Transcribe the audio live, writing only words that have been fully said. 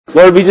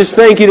Lord, we just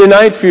thank you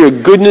tonight for your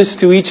goodness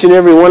to each and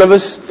every one of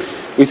us.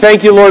 We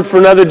thank you, Lord, for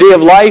another day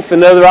of life,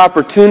 another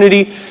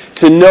opportunity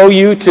to know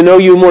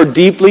you more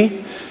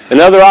deeply.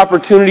 Another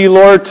opportunity,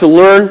 Lord, to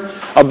learn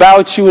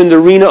about you in the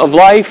arena of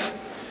life,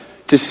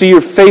 to see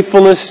your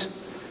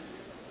faithfulness,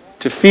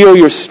 to feel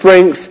your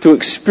strength, to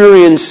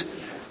experience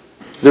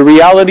the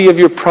reality of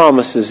your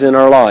promises in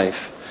our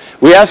life.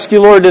 We ask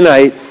you, Lord,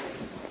 tonight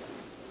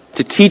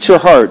to teach our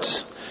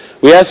hearts.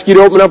 We ask you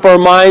to open up our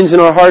minds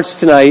and our hearts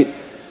tonight,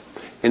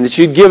 and that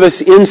you'd give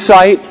us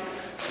insight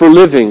for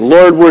living.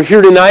 Lord, we're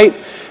here tonight.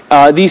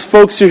 These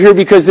folks are here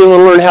because they want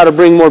to learn how to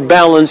bring more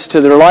balance to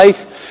their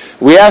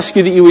life. We ask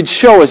you that you would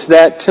show us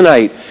that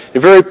tonight in a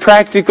very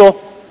practical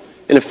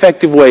and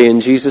effective way in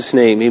Jesus'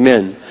 name.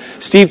 Amen.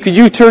 Steve, could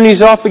you turn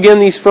these off again,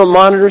 these front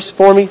monitors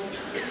for me?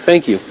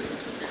 Thank you.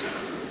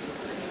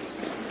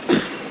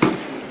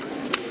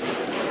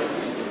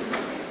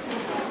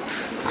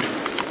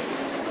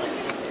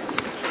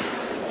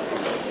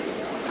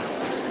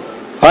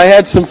 I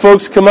had some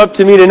folks come up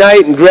to me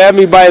tonight and grab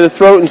me by the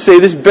throat and say,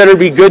 "This better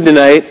be good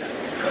tonight."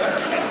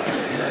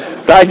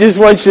 I just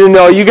want you to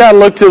know, you got to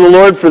look to the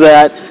Lord for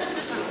that.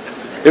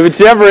 If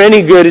it's ever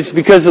any good, it's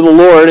because of the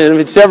Lord. And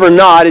if it's ever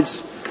not,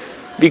 it's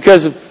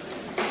because of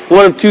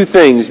one of two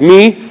things,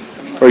 me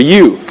or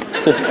you.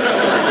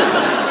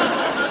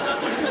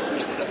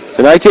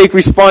 And I take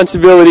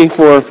responsibility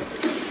for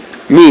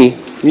me.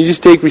 You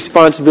just take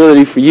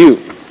responsibility for you.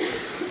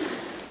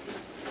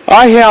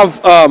 I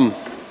have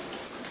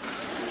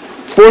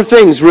 4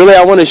 things, really,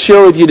 I want to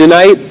share with you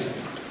tonight.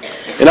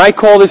 And I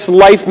call this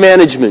life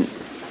management.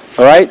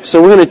 All right?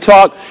 So we're going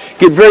to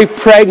get very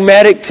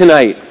pragmatic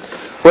tonight.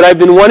 What I've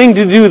been wanting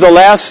to do the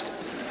last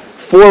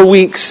 4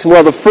 weeks,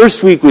 well, the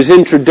first week was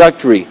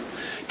introductory,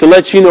 to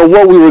let you know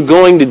what we were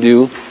going to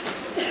do.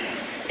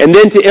 And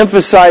then to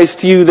emphasize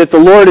to you that the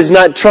Lord is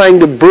not trying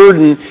to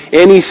burden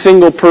any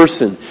single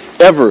person,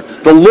 ever.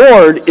 The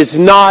Lord is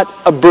not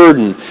a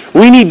burden.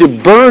 We need to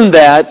burn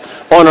that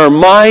on our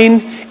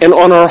mind and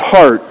on our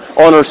heart,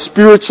 on our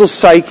spiritual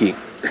psyche.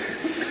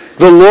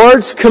 The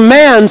Lord's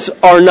commands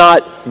are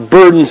not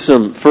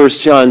burdensome, 1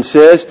 John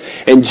says.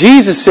 And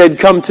Jesus said,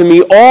 "Come to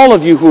me, all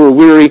of you who are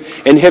weary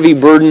and heavy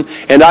burdened,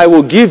 and I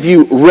will give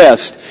you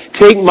rest.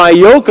 Take my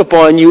yoke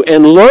upon you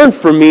and learn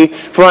from me,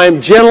 for I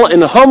am gentle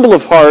and humble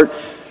of heart.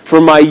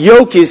 For my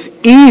yoke is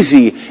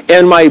easy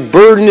and my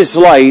burden is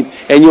light,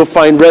 and you'll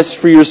find rest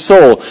for your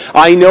soul."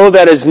 I know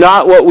that is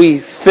not what we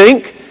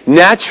think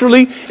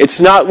naturally. It's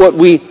not what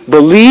we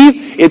believe.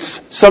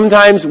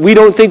 Sometimes we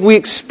don't think we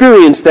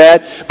experience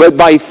that, but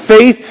by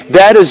faith,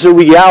 that is a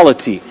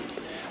reality.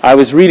 I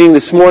was reading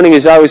this morning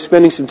as I was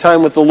spending some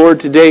time with the Lord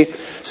today,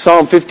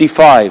 Psalm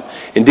 55.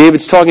 And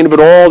David's talking about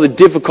all the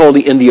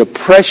difficulty and the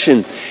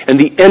oppression and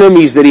the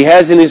enemies that he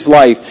has in his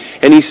life.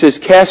 And he says,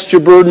 "Cast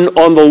your burden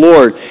on the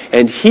Lord,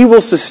 and He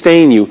will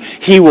sustain you.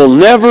 He will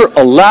never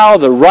allow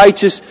the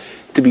righteous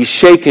to be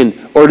shaken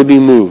or to be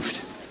moved."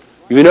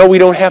 You know, we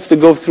don't have to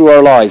go through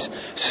our lives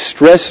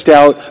stressed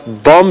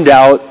out, bummed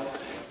out,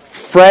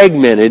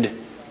 fragmented,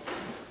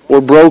 or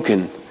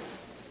broken.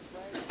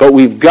 But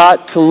we've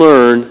got to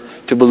learn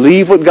to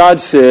believe what God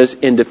says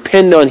and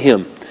depend on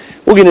Him.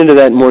 We'll get into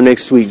that more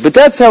next week. But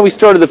that's how we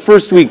started the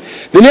first week.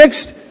 The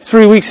next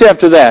 3 weeks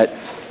after that,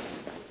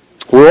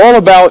 we're all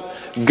about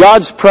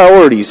God's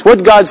priorities.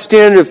 What God's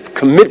standard of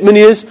commitment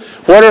is.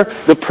 What are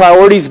the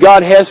priorities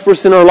God has for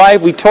us in our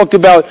life. We talked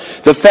about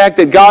the fact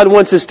that God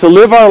wants us to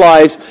live our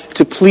lives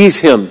to please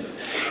Him.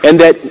 And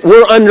that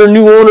we're under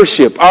new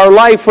ownership. Our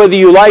life, whether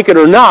you like it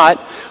or not,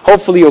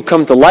 hopefully you'll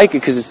come to like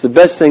it because it's the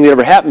best thing that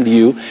ever happened to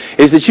you,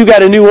 is that you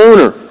got a new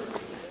owner.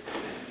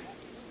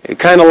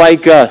 Kind of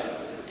like,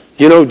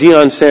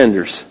 Deion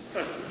Sanders.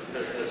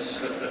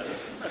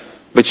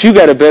 But you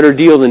got a better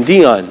deal than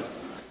Deion.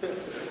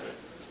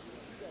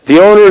 The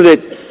owner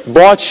that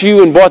bought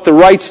you and bought the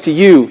rights to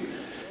you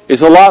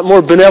is a lot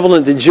more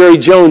benevolent than Jerry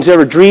Jones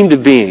ever dreamed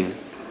of being.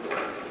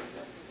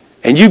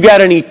 And you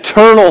got an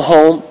eternal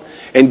home,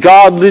 and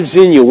God lives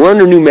in you. We're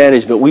under new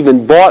management. We've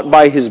been bought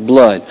by His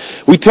blood.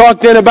 We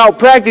talked then about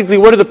practically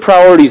what are the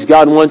priorities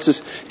God wants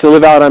us to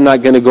live out. I'm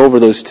not going to go over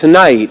those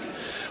tonight.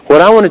 What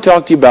I want to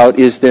talk to you about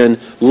is then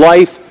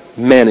life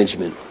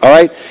management. All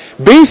right?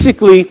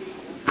 Basically,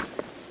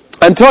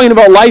 I'm talking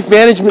about life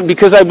management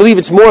because I believe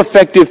it's more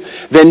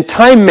effective than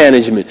time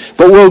management.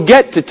 But we'll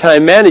get to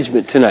time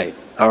management tonight.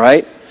 All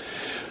right?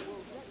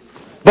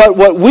 But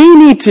what we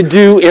need to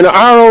do in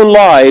our own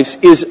lives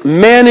is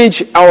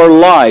manage our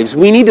lives.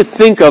 We need to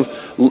think of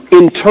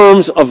in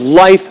terms of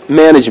life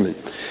management.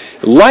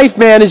 Life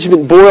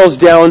management boils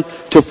down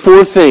to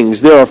 4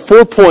 things. There are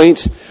 4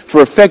 points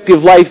for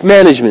effective life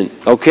management.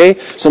 Okay?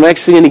 So I'm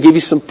actually going to give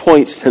you some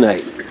points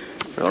tonight.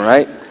 All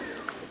right?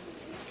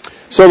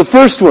 So the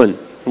first one,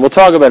 and we'll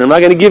talk about it. I'm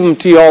not going to give them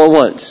to you all at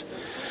once.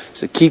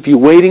 So keep you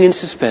waiting in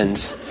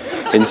suspense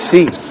and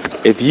see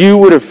if you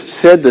would have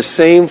said the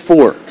same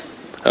 4.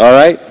 All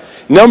right?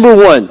 Number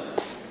 1,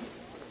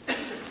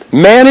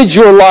 manage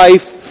your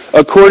life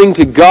according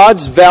to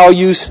God's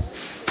values,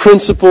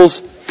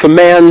 principles,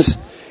 commands,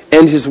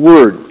 and His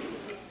Word.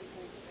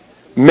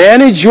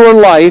 manage your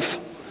life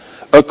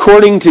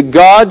according to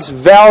God's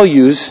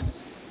values,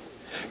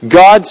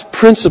 God's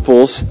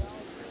principles,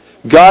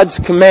 God's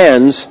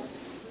commands,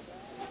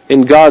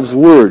 and God's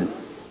Word.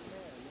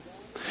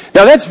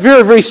 Now that's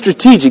very, very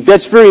strategic.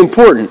 That's very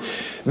important.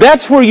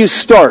 That's where you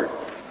start.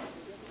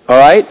 All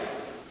right?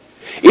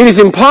 It is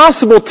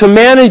impossible to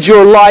manage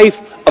your life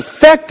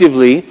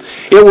effectively.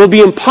 It will be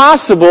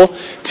impossible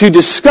to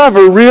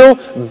discover real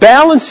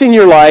balance in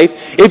your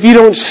life if you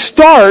don't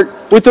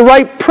start with the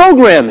right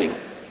programming.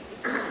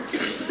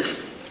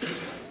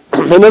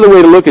 Another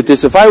way to look at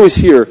this, if I was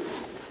here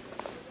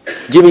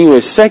giving you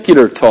a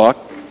secular talk,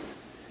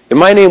 and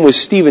my name was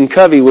Stephen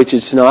Covey, which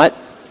it's not,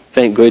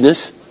 thank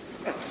goodness,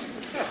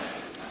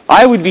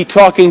 I would be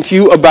talking to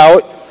you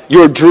about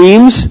your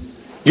dreams,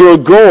 your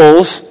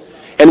goals,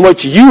 and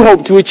what you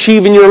hope to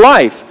achieve in your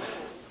life.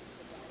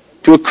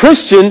 To a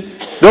Christian,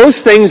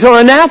 those things are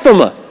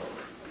anathema.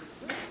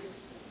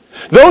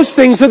 Those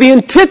things are the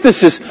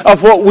antithesis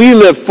of what we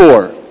live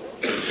for.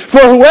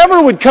 For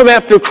whoever would come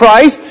after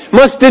Christ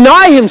must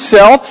deny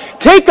himself,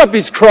 take up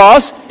his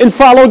cross, and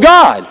follow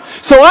God.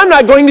 So I'm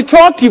not going to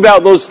talk to you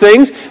about those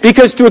things,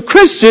 because to a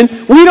Christian,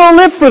 we don't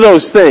live for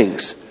those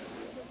things.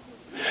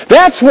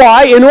 That's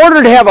why, in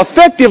order to have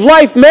effective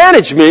life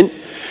management,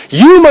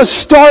 you must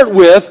start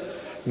with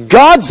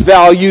God's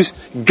values,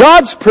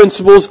 God's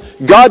principles,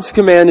 God's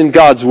command, and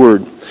God's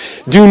Word.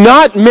 Do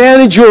not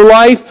manage your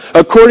life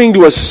according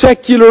to a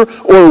secular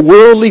or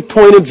worldly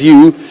point of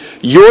view,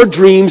 your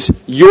dreams,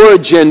 your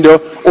agenda,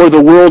 or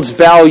the world's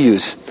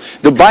values.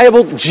 The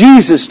Bible,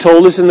 Jesus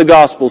told us in the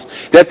Gospels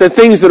that the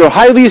things that are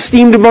highly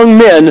esteemed among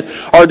men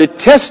are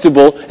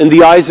detestable in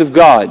the eyes of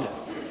God.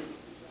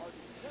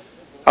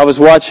 I was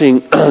watching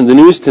the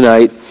news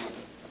tonight,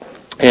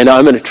 and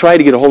I'm going to try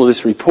to get a hold of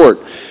this report.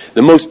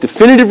 The most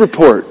definitive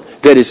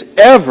report that has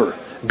ever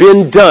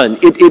been done,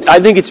 I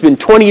think it's been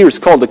 20 years,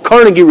 called the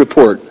Carnegie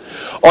Report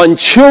on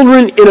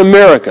children in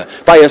America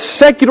by a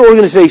secular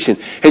organization,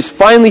 has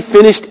finally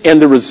finished,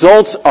 and the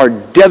results are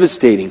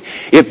devastating.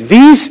 If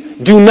these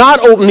do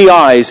not open the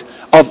eyes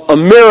of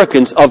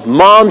Americans, of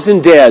moms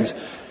and dads,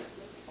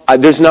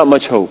 there's not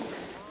much hope.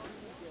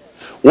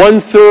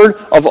 1/3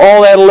 of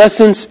all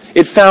adolescents,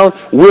 it found,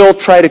 will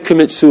try to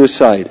commit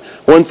suicide.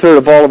 1/3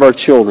 of all of our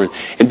children.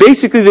 And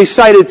basically they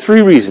cited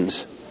three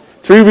reasons.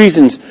 Three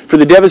reasons for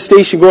the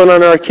devastation going on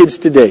in our kids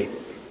today.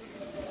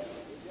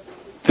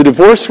 The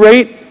divorce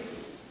rate,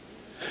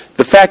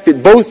 the fact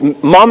that both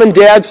mom and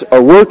dads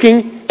are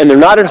working and they're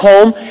not at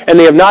home and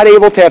they have not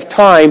able to have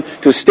time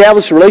to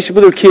establish a relationship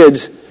with their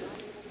kids,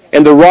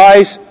 and the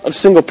rise of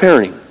single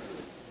parenting.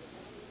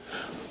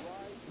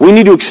 We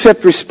need to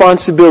accept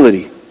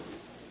responsibility.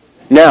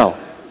 Now,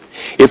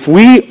 if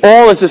we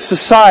all as a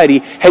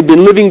society had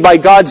been living by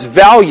God's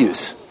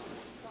values,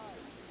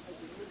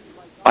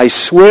 I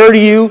swear to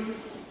you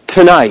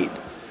tonight,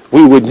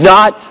 we would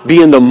not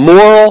be in the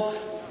moral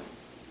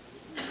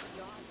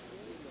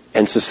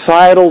and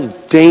societal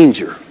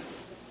danger,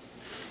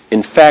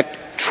 in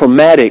fact,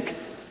 traumatic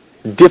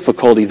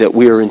difficulty that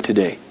we are in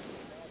today.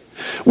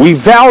 We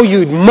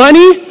valued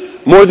money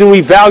more than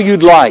we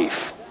valued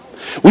life.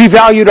 We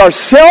valued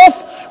ourselves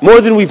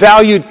more than we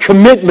valued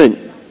commitment.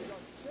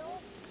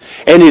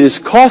 And it is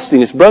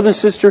costing us, brother and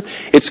sister,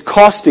 it's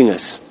costing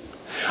us.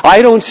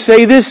 I don't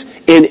say this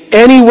in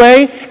any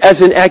way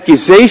as an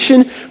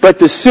accusation, but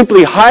to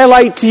simply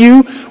highlight to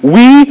you,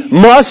 we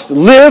must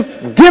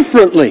live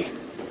differently,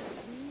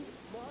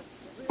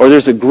 or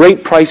there's a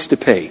great price to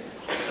pay.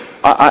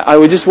 I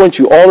would just want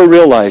you all to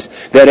realize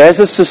that as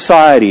a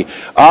society,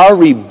 our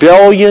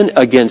rebellion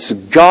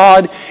against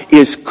God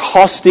is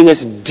costing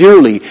us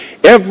dearly.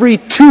 Every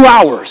 2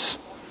 hours,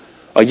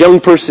 a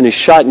young person is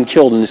shot and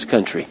killed in this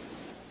country.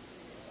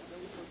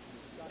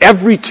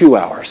 Every 2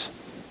 hours.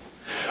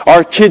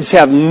 Our kids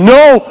have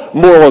no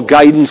moral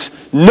guidance,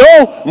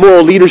 no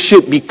moral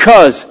leadership,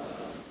 because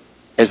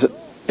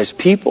as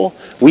people,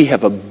 we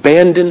have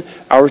abandoned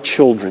our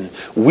children.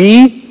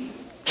 We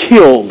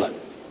killed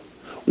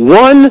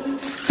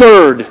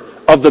 1/3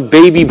 of the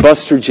baby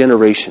buster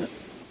generation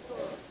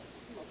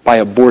by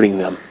aborting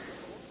them.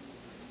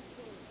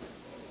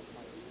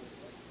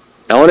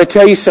 Now, I want to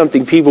tell you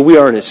something, people. We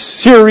are in a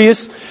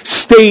serious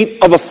state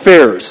of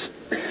affairs.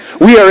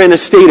 We are in a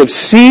state of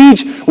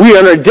siege. We are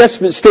in a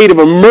desperate state of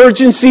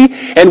emergency.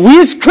 And we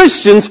as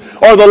Christians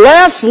are the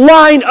last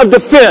line of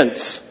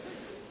defense.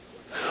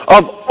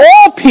 Of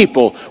all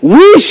people,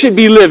 we should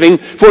be living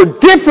for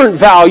different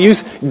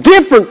values,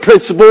 different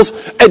principles,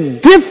 a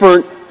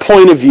different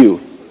point of view.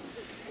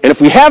 And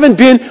if we haven't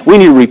been, we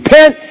need to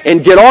repent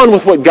and get on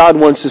with what God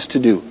wants us to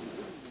do.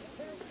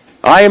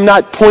 I am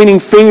not pointing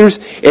fingers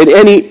at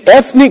any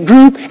ethnic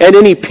group, at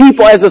any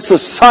people. As a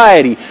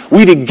society,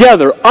 we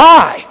together,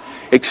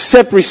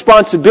 accept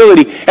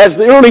responsibility as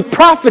the early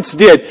prophets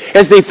did,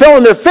 as they fell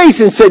on their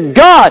face and said,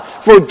 God,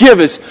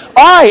 forgive us.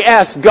 I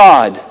ask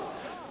God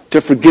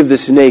to forgive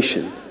this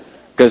nation.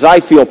 because I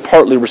feel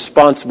partly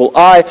responsible.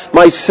 I,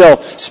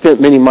 myself, spent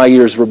many of my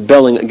years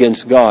rebelling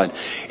against God.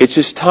 It's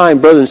just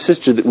time, brother and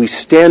sister, that we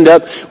stand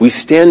up, we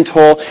stand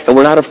tall, and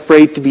we're not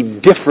afraid to be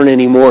different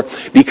anymore,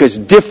 because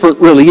different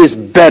really is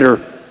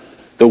better.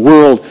 The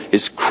world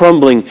is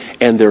crumbling,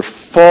 and they're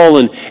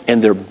fallen,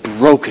 and they're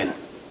broken.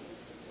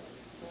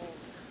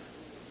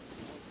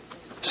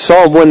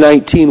 Psalm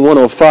 119,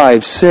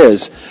 105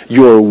 says,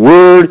 "Your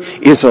word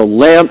is a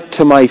lamp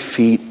to my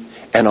feet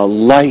and a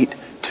light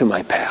to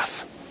my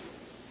path."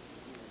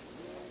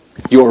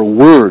 Your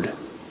word.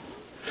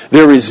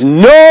 There is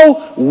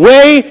no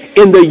way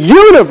in the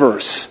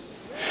universe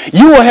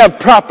you will have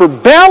proper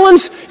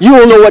balance, you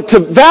will know what to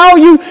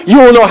value, you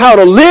will know how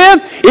to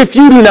live, if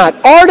you do not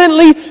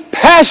ardently,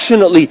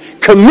 passionately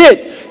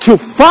commit to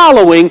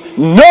following,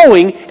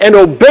 knowing, and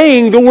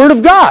obeying the Word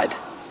of God.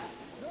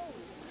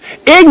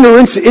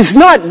 Ignorance is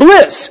not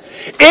bliss.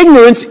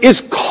 Ignorance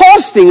is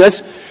costing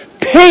us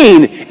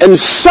pain and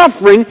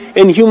suffering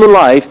in human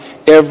life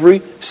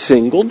every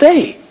single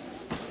day.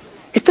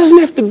 It doesn't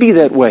have to be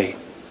that way.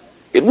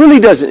 It really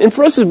doesn't. And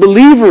for us as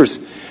believers,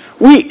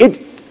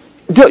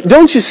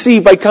 don't you see,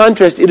 by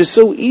contrast, it is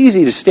so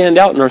easy to stand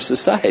out in our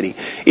society.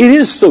 It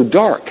is so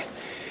dark.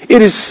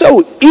 It is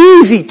so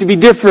easy to be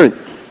different.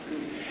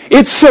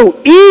 It's so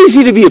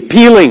easy to be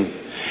appealing.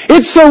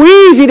 It's so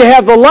easy to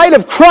have the light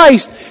of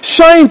Christ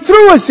shine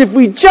through us if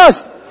we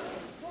just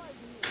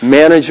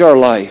manage our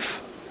life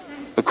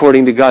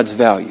according to God's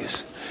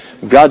values,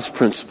 God's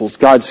principles,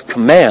 God's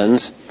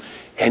commands,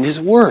 and His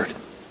Word.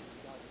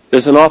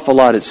 There's an awful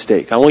lot at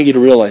stake. I want you to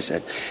realize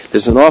that.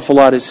 There's an awful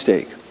lot at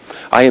stake.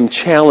 I am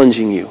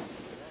challenging you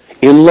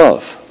in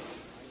love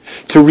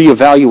to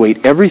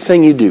reevaluate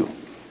everything you do.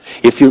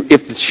 If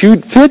the shoe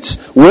fits,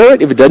 wear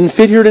it. If it doesn't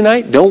fit here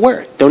tonight, don't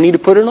wear it. Don't need to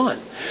put it on.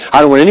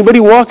 I don't want anybody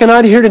walking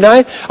out of here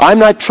tonight. I'm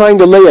not trying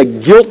to lay a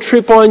guilt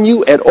trip on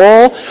you at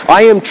all.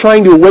 I am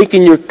trying to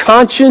awaken your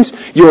conscience,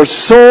 your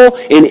soul,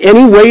 in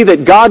any way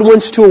that God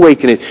wants to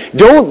awaken it.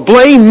 Don't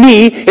blame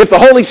me if the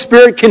Holy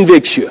Spirit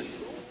convicts you.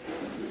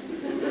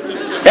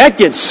 That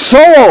gets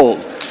so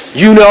old,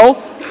 you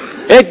know.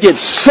 It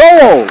gets so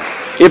old.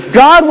 If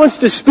God wants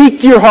to speak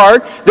to your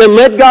heart, then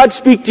let God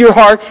speak to your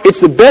heart.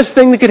 It's the best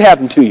thing that could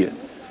happen to you.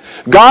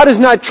 God is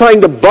not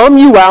trying to bum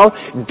you out,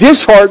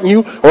 dishearten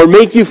you, or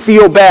make you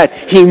feel bad.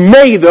 He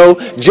may, though,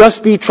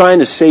 just be trying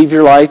to save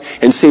your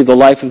life and save the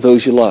life of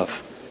those you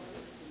love.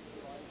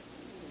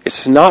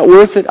 It's not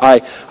worth it. I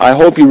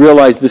hope you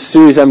realize this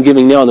series I'm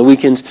giving now on the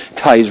weekends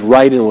ties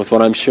right in with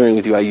what I'm sharing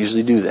with you. I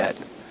usually do that.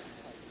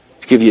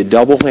 To give you a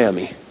double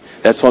whammy.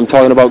 That's what I'm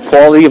talking about,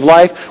 quality of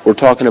life. We're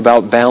talking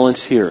about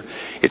balance here.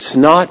 It's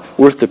not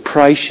worth the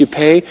price you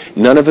pay.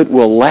 None of it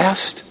will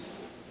last.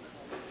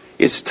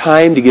 It's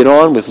time to get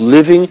on with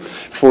living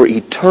for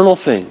eternal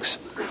things.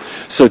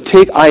 So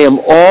I am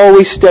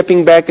always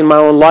stepping back in my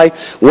own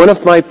life. One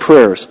of my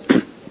prayers,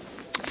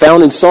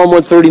 found in Psalm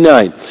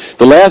 139,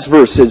 the last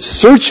verse says,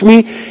 "Search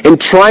me and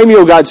try me,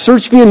 O God.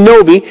 Search me and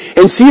know me,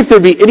 and see if there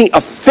be any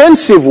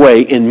offensive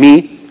way in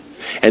me,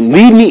 and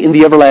lead me in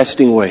the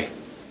everlasting way."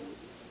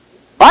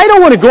 I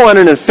don't want to go on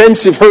an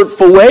offensive,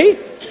 hurtful way.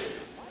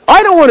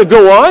 I don't want to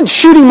go on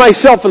shooting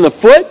myself in the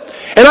foot.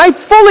 And I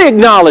fully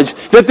acknowledge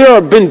that there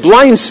have been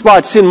blind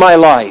spots in my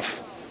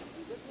life.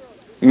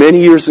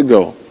 Many years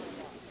ago,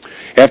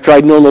 after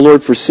I'd known the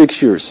Lord for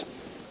 6 years,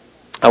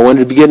 I wanted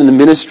to begin in the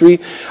ministry.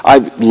 I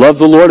loved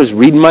the Lord. I was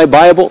reading my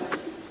Bible.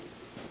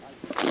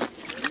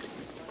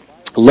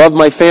 Loved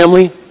my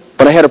family.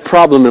 But I had a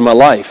problem in my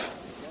life.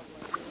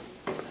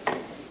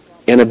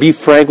 And to be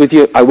frank with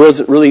you, I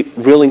wasn't really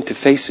willing to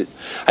face it.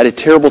 I had a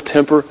terrible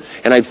temper,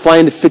 and I'd fly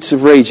into fits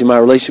of rage in my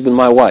relationship with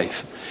my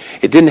wife.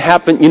 It didn't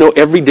happen,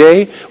 every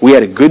day. We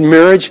had a good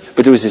marriage,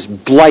 but there was this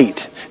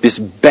blight, this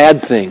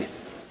bad thing.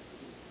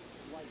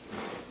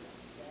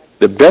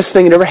 The best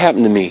thing that ever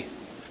happened to me,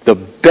 the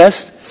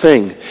best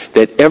thing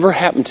that ever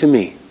happened to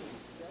me,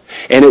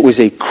 and it was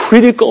a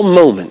critical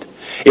moment.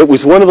 It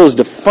was one of those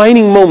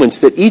defining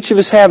moments that each of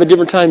us have at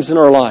different times in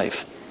our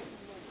life.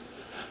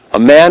 A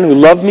man who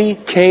loved me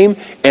came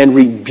and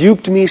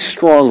rebuked me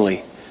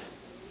strongly.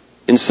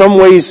 In some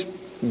ways,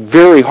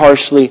 very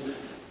harshly,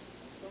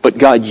 but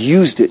God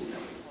used it.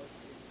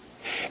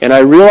 And I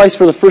realized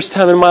for the first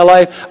time in my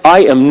life,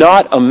 I am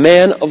not a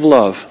man of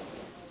love.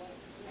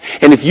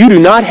 And if you do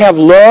not have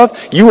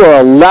love, you are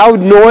a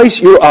loud noise,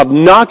 you're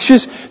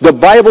obnoxious. The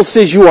Bible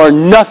says you are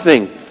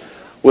nothing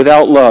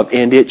without love.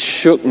 And it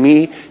shook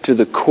me to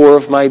the core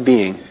of my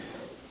being.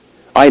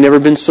 I'd never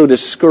been so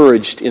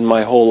discouraged in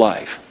my whole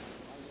life.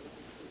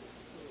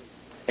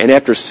 And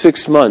after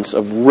 6 months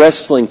of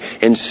wrestling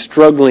and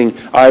struggling,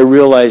 I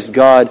realized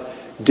God,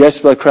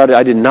 desperately cried out,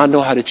 I did not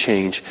know how to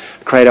change.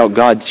 I cried out,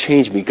 God,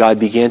 change me. God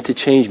began to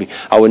change me.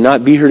 I would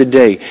not be here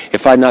today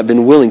if I had not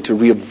been willing to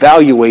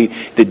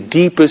reevaluate the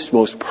deepest,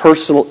 most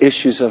personal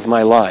issues of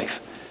my life.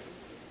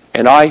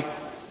 And I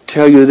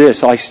tell you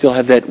this, I still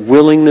have that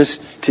willingness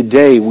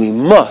today. We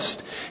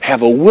must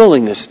have a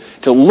willingness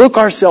to look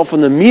ourselves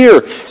in the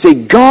mirror, say,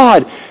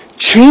 God,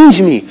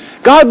 change me.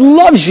 God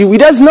loves you. He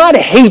does not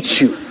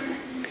hate you.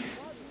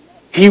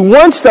 He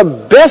wants the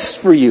best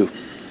for you.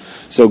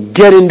 So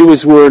get into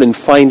His Word and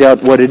find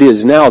out what it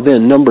is. Now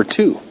then, number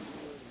 2.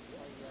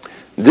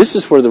 This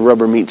is where the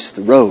rubber meets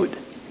the road.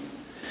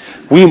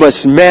 We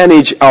must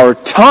manage our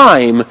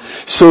time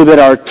so that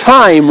our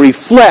time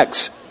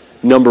reflects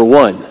number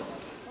 1.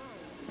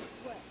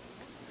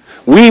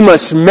 We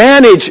must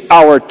manage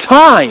our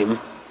time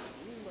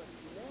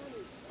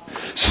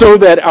so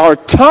that our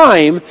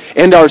time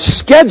and our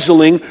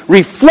scheduling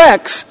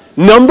reflects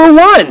number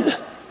 1.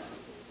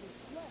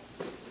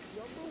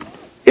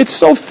 It's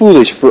so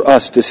foolish for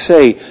us to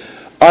say,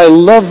 I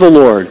love the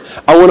Lord.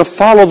 I want to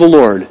follow the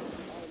Lord.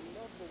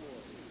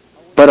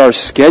 But our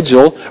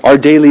schedule, our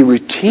daily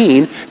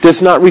routine,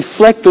 does not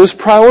reflect those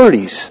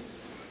priorities.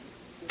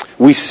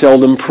 We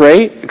seldom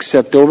pray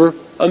except over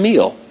a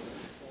meal.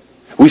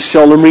 We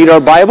seldom read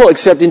our Bible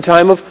except in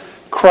time of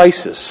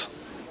crisis.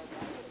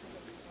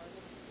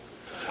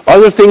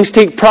 Other things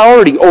take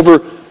priority over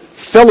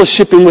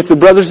fellowshipping with the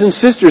brothers and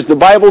sisters. The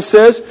Bible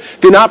says,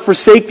 do not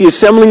forsake the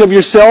assembling of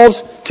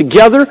yourselves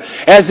together,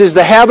 as is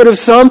the habit of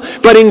some,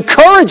 but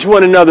encourage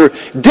one another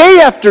day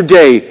after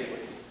day,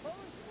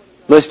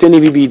 lest any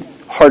of you be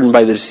hardened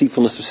by the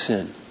deceitfulness of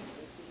sin.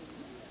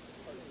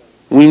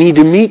 We need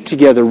to meet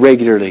together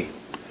regularly.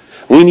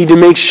 We need to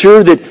make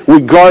sure that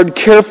we guard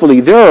carefully.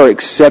 There are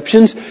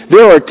exceptions.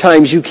 There are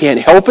times you can't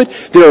help it.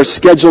 There are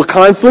schedule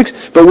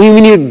conflicts. But we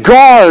need to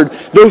guard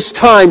those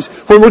times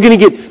when we're going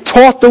to get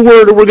taught the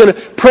Word, or we're going to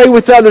pray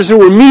with others, or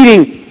we're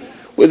meeting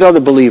with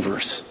other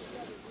believers.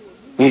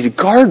 We need to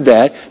guard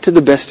that to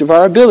the best of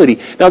our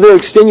ability. Now, there are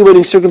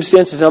extenuating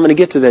circumstances, and I'm going to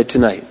get to that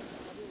tonight.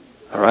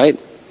 All right?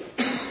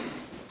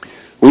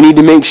 We need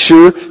to make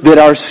sure that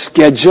our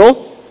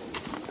schedule,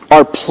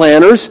 our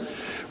planners,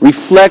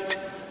 reflect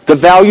the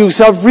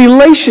values of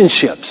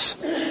relationships.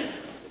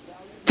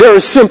 There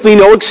is simply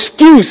no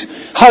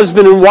excuse,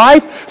 husband and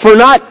wife, for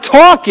not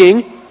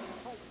talking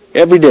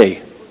every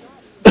day.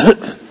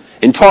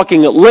 And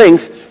talking at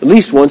length at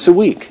least once a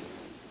week.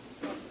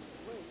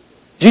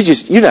 You're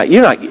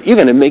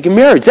going to make a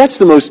marriage. That's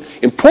the most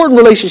important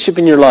relationship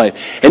in your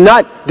life. And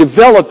not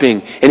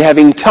developing and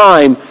having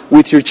time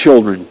with your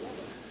children.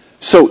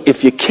 So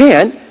if you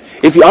can't,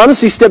 if you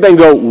honestly step back and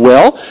go,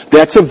 well,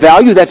 that's a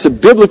value, that's a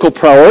biblical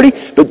priority,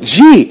 but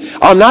gee,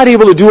 I'm not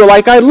able to do it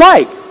like I'd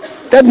like.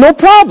 That's no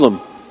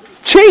problem.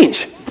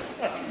 Change.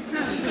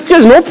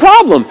 Just no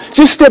problem.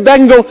 Just step back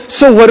and go,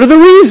 so what are the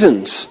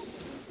reasons?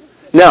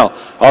 Now,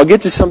 I'll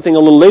get to something a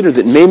little later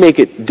that may make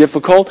it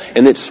difficult,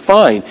 and it's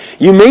fine.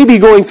 You may be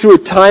going through a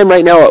time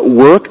right now at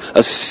work,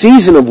 a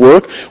season of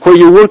work, where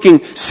you're working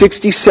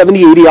 60,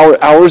 70, 80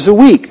 hours a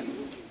week.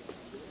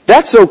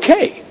 That's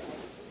okay.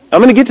 I'm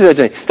going to get to that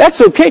today.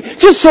 That's okay,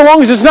 just so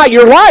long as it's not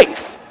your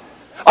life.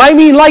 I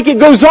mean, like it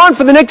goes on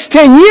for the next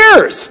 10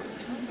 years.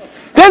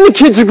 Then the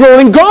kids are grown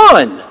and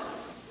gone.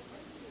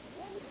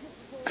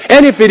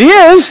 And if it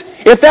is,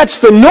 if that's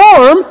the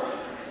norm,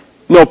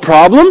 no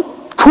problem,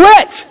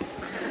 quit.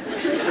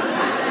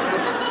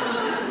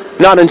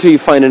 Not until you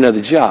find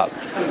another job.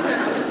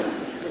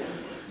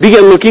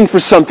 Begin looking for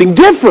something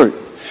different.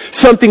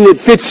 Something that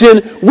fits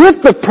in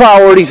with the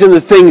priorities and the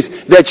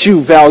things that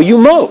you value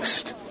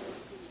most.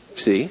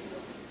 See?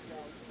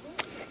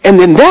 And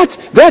then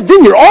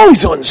then you're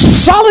always on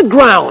solid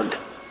ground.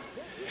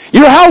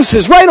 Your house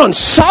is right on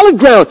solid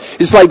ground.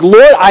 It's like,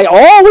 Lord, I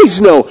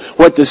always know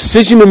what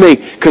decision to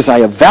make because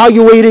I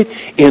evaluate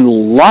it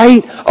in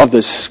light of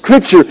the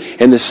Scripture,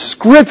 and the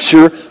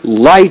Scripture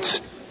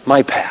lights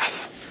my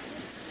path.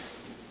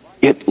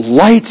 It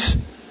lights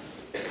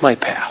my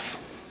path.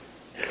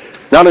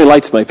 Not only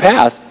lights my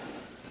path,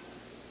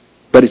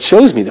 but it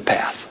shows me the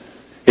path.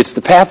 It's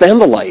the path and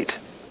the light.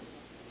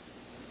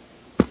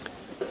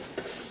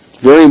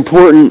 Very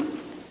important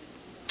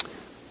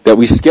that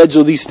we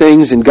schedule these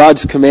things and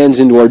God's commands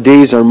into our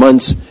days, our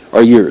months,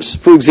 our years.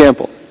 For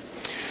example,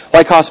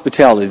 like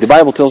hospitality. The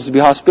Bible tells us to be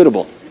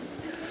hospitable.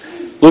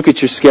 Look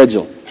at your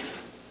schedule.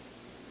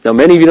 Now,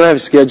 many of you don't have a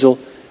schedule,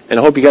 and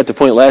I hope you got the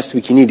point last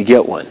week you need to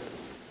get one.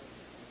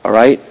 All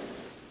right?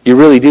 You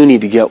really do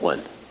need to get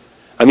one.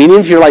 I mean,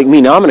 even if you're like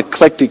me, now I'm an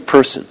eclectic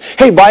person.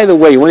 Hey, by the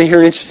way, you want to hear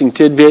an interesting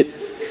tidbit?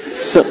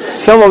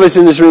 Some of us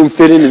in this room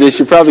fit into this.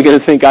 You're probably going to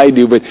think I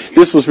do, but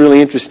this was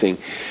really interesting.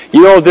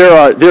 You know,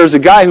 there's a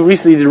guy who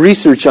recently did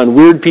research on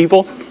weird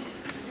people.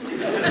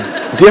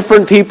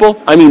 Different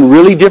people. I mean,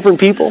 really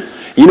different people.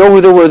 You know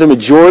where the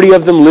majority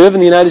of them live in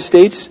the United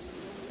States?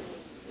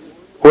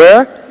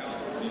 Where?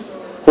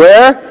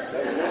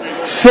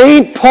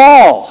 St.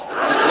 Paul.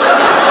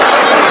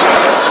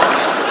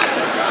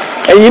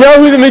 And you know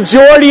who the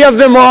majority of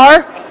them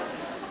are?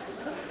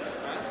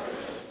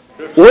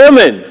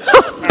 Women.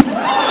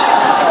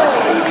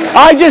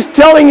 I'm just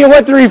telling you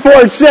what the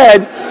report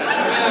said.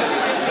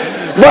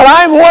 But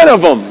I'm one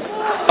of them.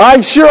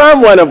 I'm sure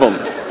I'm one of them.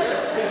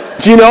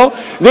 Do you know?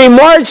 They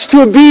marched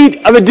to a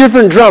beat of a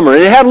different drummer.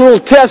 And they had a little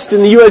test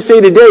in the USA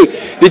Today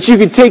that you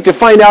could take to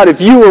find out if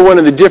you were one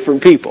of the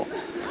different people.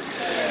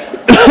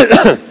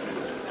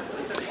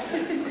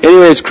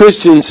 Anyway, as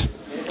Christians,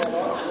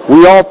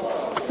 we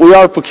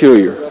are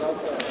peculiar.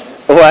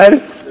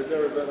 What?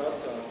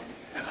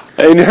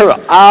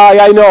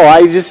 I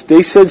know.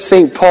 They said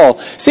St. Paul.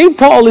 St.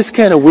 Paul is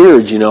kind of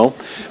weird,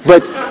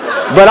 But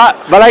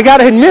I got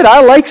to admit,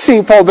 I like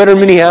St. Paul better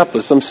than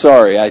Minneapolis. I'm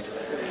sorry.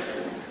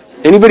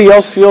 Anybody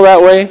else feel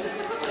that way?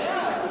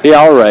 Yeah,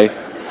 all right.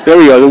 There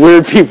we go. The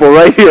weird people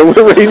right here.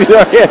 We're raising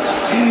our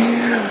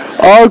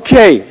hand.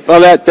 Okay.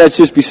 Well, that's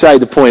just beside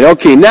the point.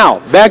 Okay, now,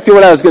 back to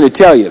what I was going to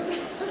tell you.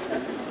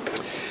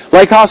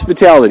 Like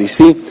hospitality,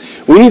 see,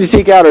 we need to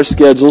take out our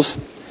schedules.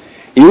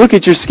 You look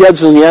at your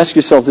schedule and you ask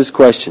yourself this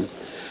question.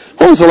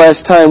 When was the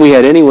last time we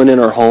had anyone in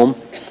our home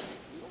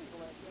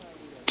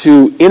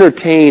to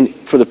entertain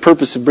for the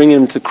purpose of bringing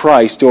them to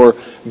Christ or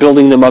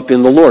building them up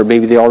in the Lord?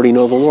 Maybe they already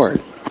know the Lord.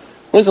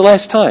 When's the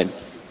last time?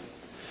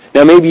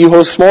 Now, maybe you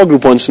host a small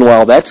group once in a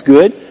while. That's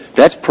good.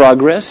 That's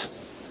progress.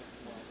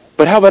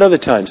 But how about other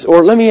times?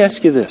 Or let me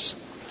ask you this.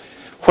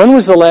 When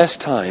was the last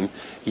time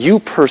you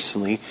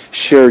personally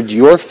shared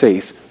your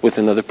faith with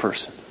another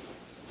person?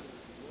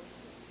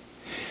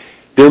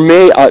 There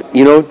may,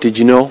 did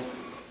you know?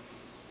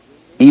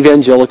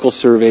 Evangelical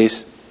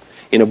surveys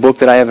in a book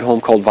that I have at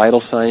home called Vital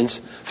Signs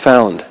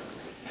found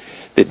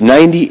that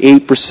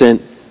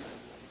 98%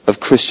 of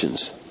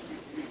Christians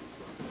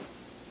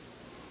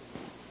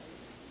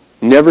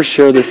never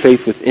share their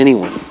faith with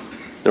anyone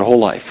their whole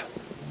life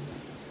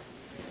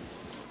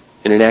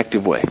in an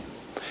active way.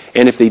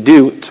 And if they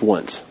do, it's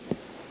once.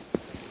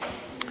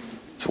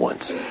 It's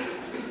once.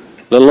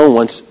 Let alone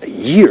once a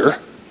year.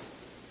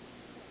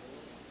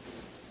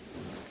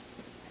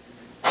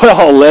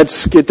 Well,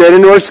 let's get that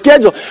into our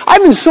schedule.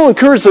 I've been so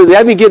encouraged lately.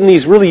 I've been getting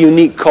these really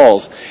unique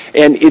calls.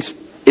 And it's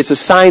a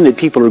sign that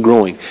people are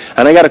growing.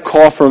 And I got a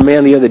call from a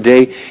man the other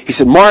day. He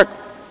said, Mark,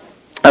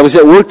 I was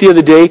at work the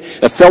other day.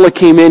 A fella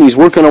came in. He's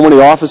working on one of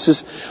the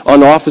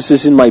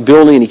offices in my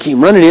building. And he came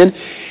running in. And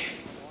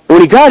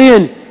when he got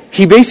in,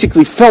 he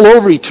basically fell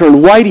over. He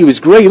turned white. He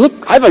was gray.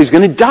 Look, I thought he was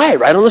going to die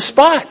right on the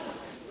spot.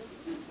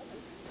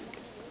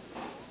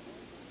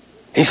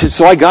 And he said,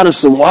 so I got him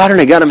some water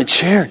and I got him a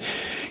chair.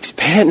 He's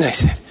panting. I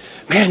said,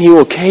 man, you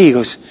okay? He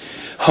goes,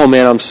 oh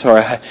man, I'm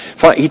sorry.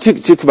 It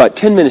took about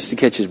 10 minutes to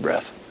catch his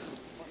breath.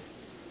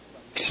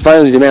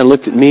 Finally, the man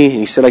looked at me and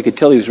he said, I could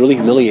tell he was really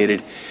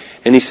humiliated.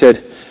 And he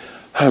said,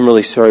 I'm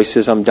really sorry. He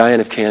says, I'm dying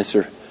of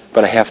cancer,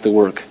 but I have to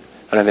work.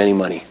 I don't have any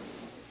money.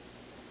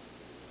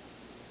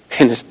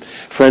 And this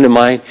friend of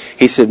mine,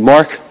 he said,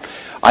 Mark,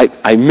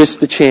 I missed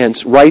the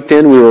chance. Right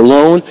then, we were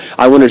alone.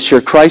 I wanted to share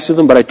Christ with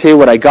him, but I tell you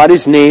what, I got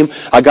his name.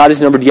 I got his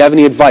number. Do you have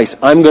any advice?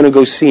 I'm going to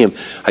go see him.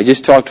 I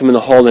just talked to him in the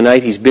hall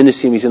tonight. He's been to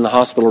see him. He's in the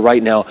hospital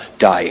right now,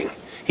 dying.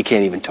 He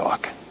can't even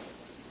talk.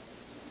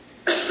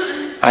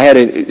 I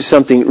had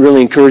something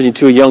really encouraging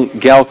too. A young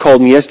gal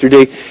called me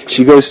yesterday.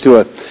 She goes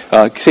to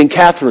a St.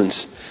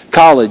 Catherine's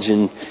College,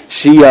 and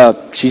she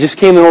just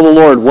came to know the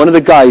Lord. One of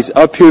the guys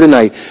up here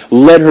tonight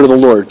led her to the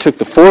Lord. Took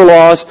the 4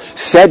 laws,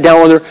 sat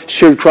down with her,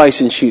 shared Christ,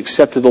 and she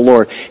accepted the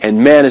Lord.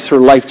 And man, as her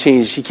life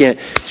changed,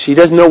 she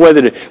doesn't know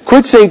whether to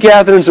quit St.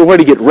 Catherine's or where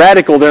to get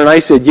radical there. And I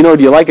said, do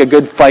you like a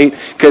good fight?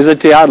 Because I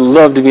tell you, I'd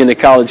love to be in the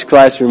college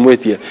classroom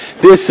with you.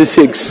 This is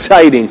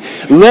exciting.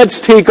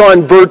 Let's take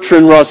on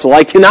Bertrand Russell.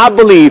 I cannot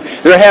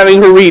believe they're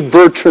having her read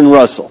Bertrand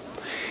Russell.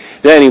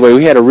 Anyway,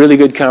 we had a really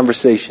good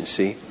conversation,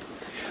 see?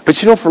 But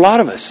for a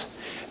lot of us,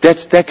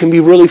 that can be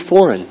really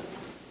foreign.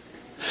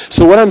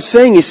 So what I'm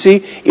saying, you see,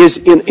 is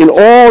in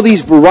all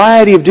these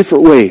variety of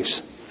different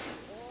ways,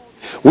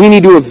 we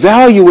need to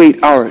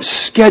evaluate our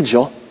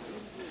schedule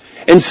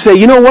and say,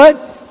 you know what?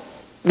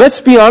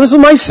 Let's be honest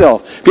with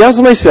myself.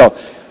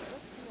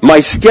 My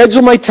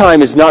schedule, my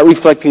time is not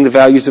reflecting the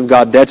values of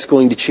God. That's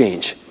going to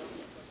change.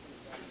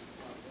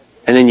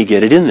 And then you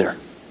get it in there.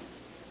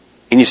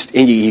 And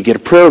you get a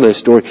prayer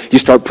list, or you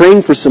start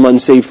praying for some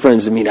unsaved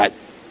friends.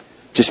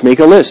 Just make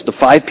a list of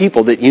 5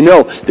 people that you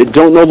know that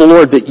don't know the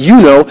Lord, that you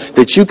know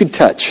that you could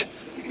touch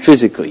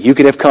physically. You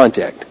could have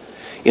contact.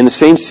 In the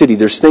same city,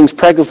 there's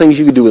practical things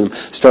you could do with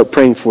them. Start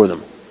praying for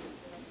them.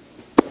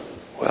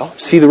 Well,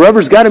 see, the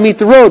rubber's got to meet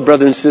the road,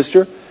 brother and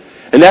sister.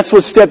 And that's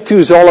what step 2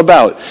 is all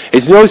about.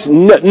 It's no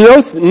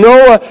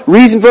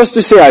reason for us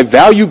to say, I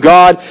value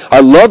God, I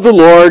love the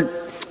Lord,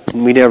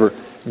 and we never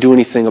do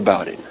anything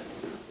about it.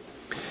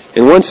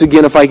 And once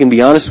again, if I can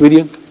be honest with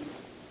you,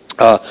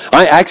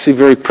 I'm actually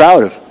very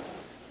proud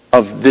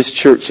of this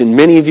church and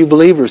many of you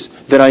believers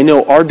that I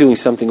know are doing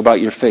something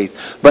about your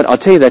faith. But I'll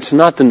tell you, that's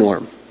not the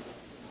norm.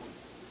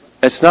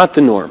 That's not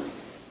the norm.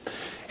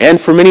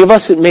 And for many of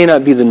us, it may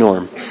not be the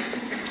norm.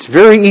 It's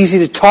very easy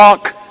to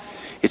talk.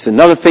 It's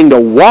another thing to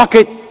walk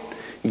it,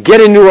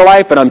 get into a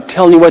life, but I'm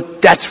telling you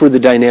what, that's where the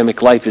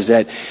dynamic life is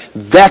at.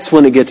 That's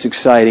when it gets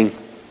exciting.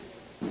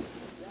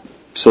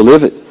 So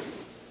live it.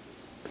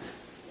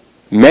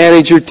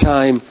 Manage your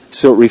time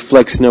so it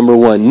reflects number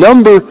 1.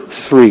 Number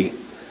 3,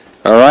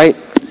 all right?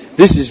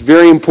 This is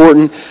very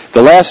important.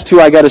 The last 2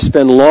 I got to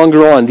spend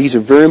longer on. These are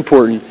very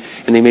important,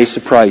 and they may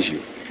surprise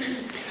you.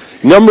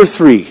 Number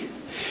 3,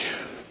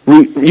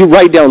 you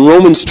write down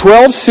Romans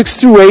 12, 6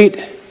 through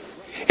 8,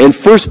 and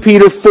 1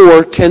 Peter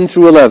 4, 10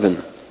 through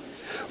 11.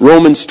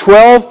 Romans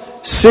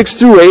 12, 6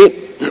 through 8.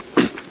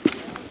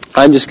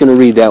 I'm just going to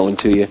read that one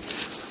to you.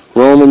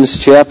 Romans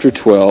chapter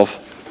 12.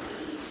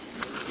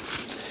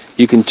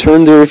 You can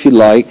turn there if you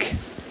like.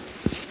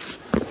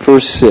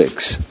 Verse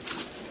 6.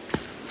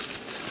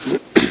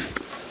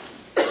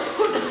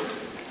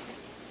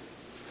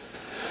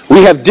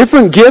 We have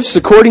different gifts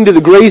according to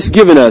the grace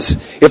given us.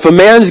 If a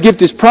man's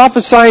gift is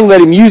prophesying, let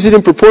him use it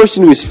in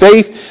proportion to his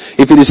faith.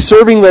 If it is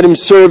serving, let him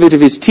serve it.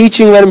 If it is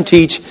teaching, let him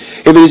teach.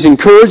 If it is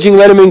encouraging,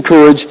 let him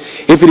encourage.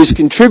 If it is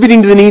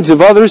contributing to the needs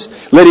of others,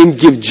 let him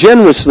give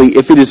generously.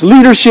 If it is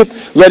leadership,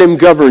 let him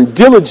govern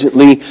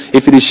diligently.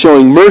 If it is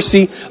showing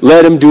mercy,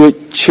 let him do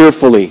it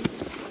cheerfully.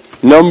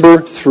 Number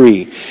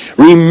 3,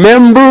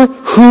 remember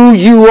who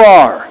you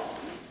are.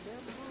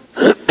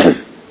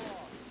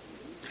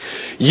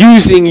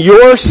 Using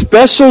your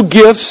special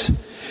gifts,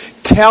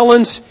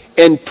 talents,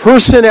 and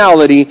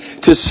personality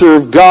to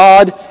serve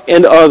God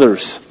and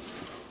others.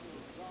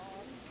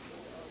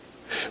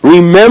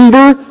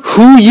 Remember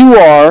who you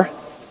are,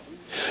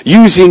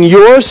 using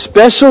your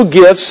special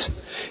gifts,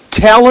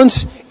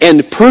 talents,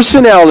 and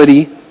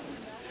personality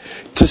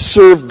to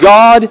serve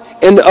God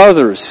and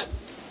others.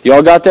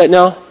 Y'all got that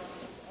now? All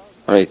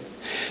right.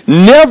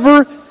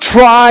 Never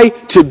try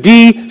to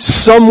be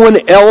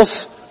someone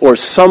else or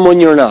someone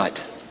you're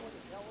not.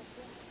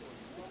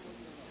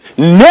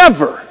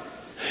 Never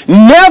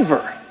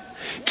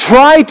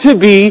try to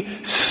be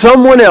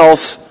someone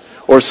else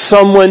or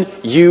someone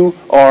you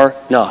are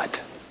not.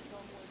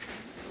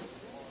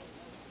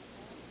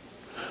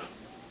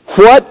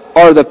 What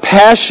are the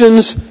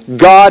passions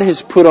God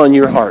has put on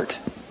your heart?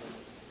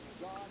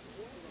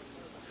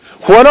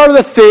 What are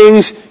the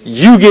things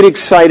you get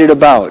excited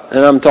about?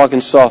 And I'm talking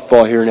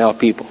softball here now,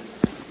 people.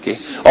 Okay.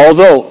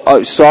 Although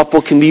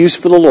softball can be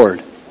used for the Lord.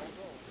 You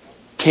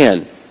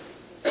can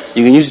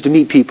use it to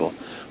meet people.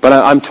 But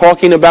I'm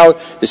talking about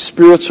the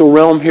spiritual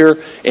realm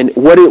here, and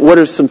what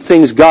are some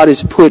things God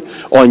has put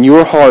on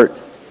your heart.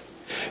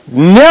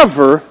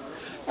 Never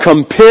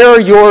compare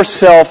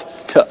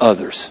yourself to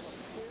others.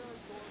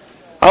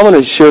 I want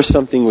to share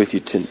something with you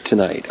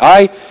tonight.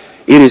 It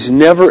is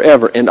never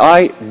ever, and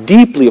I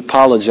deeply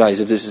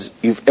apologize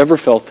if you've ever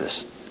felt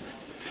this.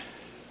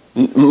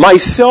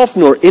 Myself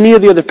nor any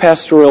of the other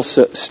pastoral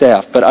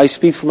staff, but I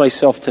speak for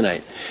myself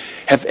tonight,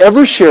 have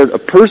ever shared a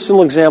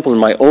personal example in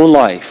my own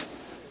life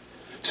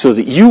so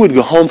that you would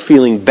go home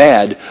feeling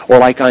bad, or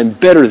like I'm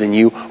better than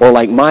you, or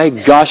like, my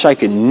gosh, I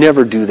could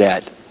never do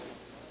that,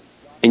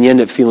 and you end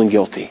up feeling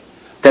guilty.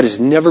 That has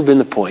never been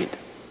the point.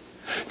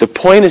 The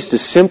point is to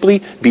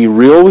simply be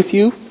real with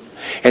you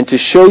and to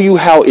show you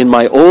how in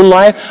my own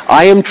life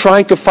I am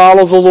trying to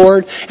follow the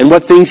Lord and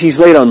what things He's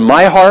laid on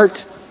my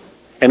heart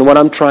and what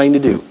I'm trying to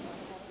do.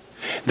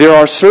 There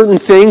are certain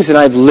things, and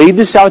I've laid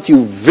this out to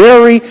you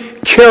very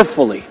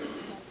carefully.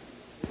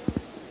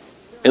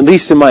 At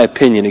least in my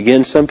opinion.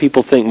 Again, some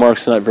people think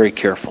Mark's not very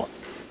careful.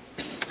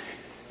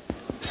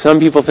 Some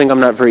people think I'm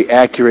not very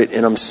accurate,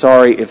 and I'm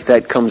sorry if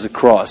that comes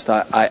across.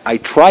 I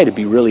try to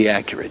be really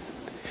accurate.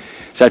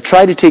 So I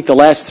tried to take the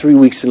last 3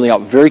 weeks and lay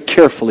out very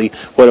carefully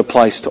what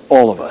applies to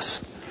all of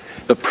us.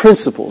 The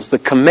principles, the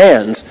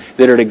commands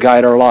that are to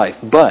guide our life.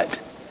 But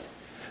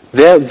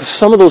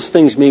some of those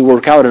things may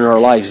work out in our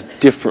lives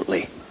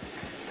differently.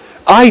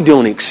 I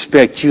don't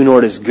expect you,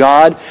 nor does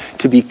God,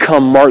 to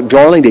become Mark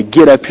Darling, to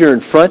get up here in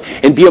front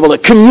and be able to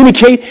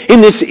communicate in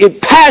this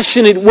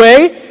passionate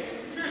way.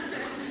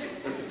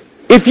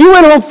 If you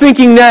went home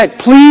thinking that,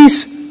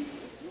 please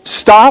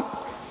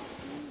stop.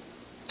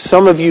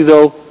 Some of you,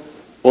 though,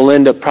 will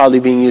end up probably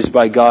being used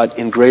by God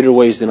in greater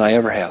ways than I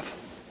ever have.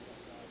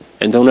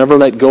 And don't ever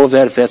let go of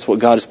that if that's what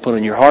God has put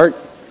on your heart.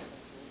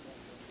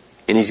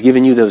 And He's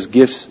given you those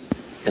gifts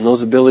and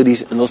those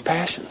abilities and those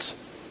passions.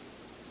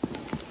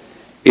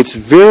 It's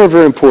very,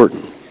 very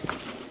important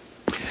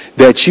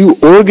that you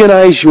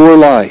organize your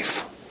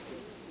life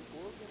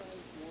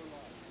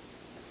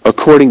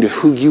according to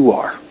who you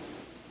are.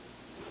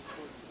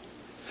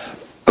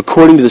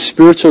 According to the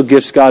spiritual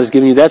gifts God has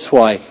given you. That's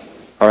why,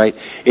 all right,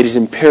 it is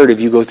imperative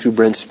you go through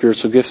Brent's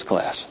spiritual gifts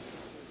class.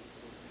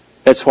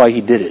 That's why he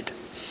did it.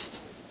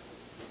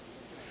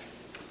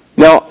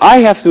 Now, I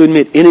have to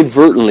admit,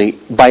 inadvertently,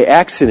 by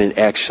accident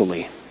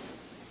actually,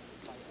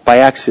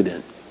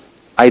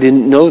 I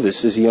didn't know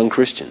this as a young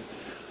Christian.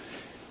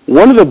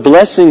 One of the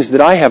blessings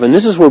that I have, and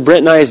this is where Brent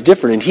and I is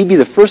different, and he'd be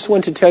the first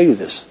one to tell you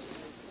this.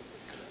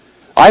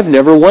 I've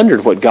never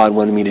wondered what God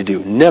wanted me to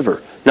do.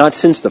 Never. Not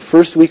since the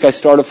first week I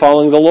started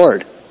following the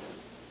Lord.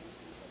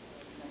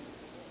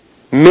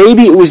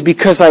 Maybe it was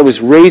because I was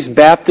raised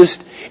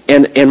Baptist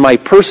and my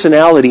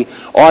personality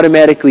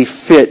automatically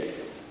fit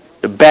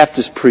the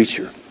Baptist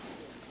preacher.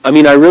 I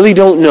mean, I really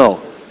don't know.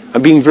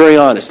 I'm being very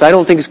honest. I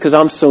don't think it's because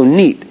I'm so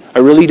neat. I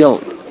really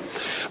don't.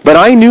 But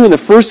I knew in the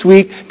first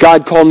week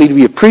God called me to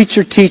be a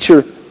preacher,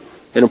 teacher,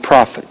 and a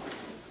prophet.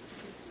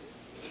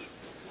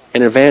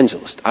 An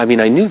evangelist. I mean,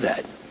 I knew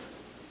that.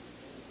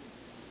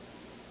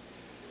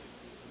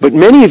 But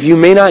many of you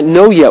may not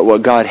know yet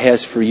what God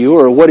has for you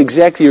or what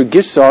exactly your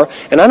gifts are,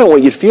 and I don't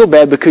want you to feel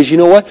bad because you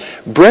know what?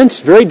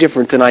 Brent's very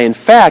different than I. In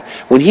fact,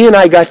 when he and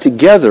I got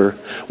together,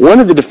 one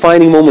of the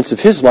defining moments of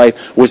his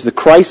life was the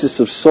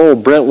crisis of soul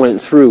Brent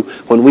went through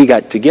when we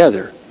got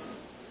together.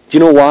 Do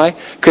you know why?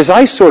 Because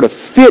I sort of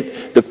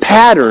fit the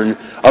pattern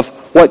of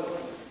what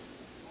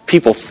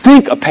people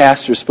think a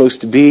pastor is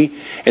supposed to be,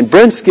 and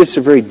Brent's gifts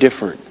are very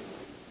different.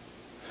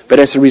 But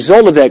as a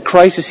result of that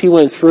crisis he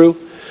went through,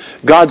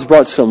 God's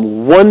brought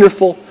some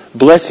wonderful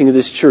blessing to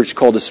this church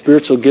called the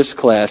Spiritual Gifts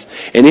class,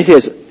 and it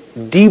has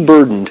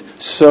deburdened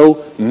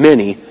so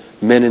many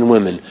men and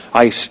women.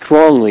 I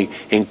strongly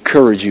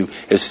encourage you,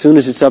 as soon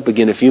as it's up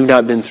again, if you've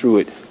not been through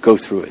it, go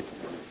through it.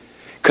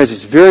 Because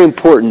it's very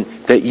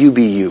important that you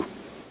be you.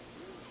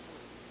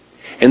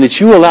 And that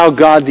you allow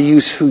God to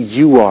use who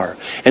you are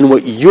and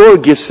what your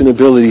gifts and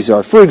abilities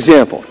are. For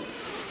example,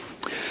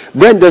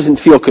 Brent doesn't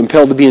feel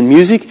compelled to be in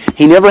music.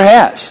 He never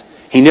has.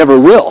 He never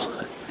will.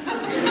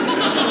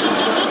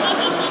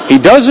 He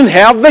doesn't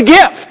have the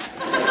gift.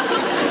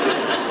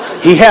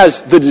 He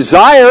has the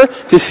desire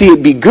to see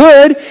it be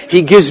good.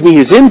 He gives me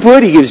his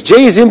input. He gives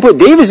Jay his input,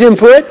 Dave his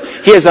input.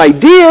 He has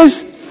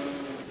ideas.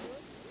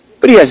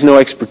 But he has no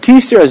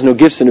expertise there, has no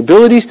gifts and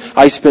abilities.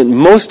 I spent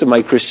most of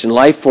my Christian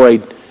life before I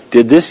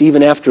did this,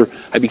 even after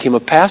I became a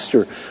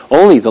pastor.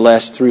 Only the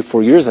last 3 or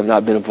 4 years I've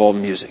not been involved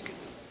in music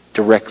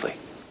directly.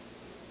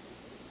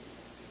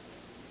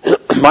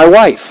 My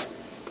wife,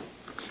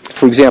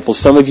 for example,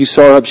 some of you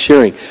saw her up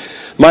sharing.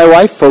 My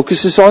wife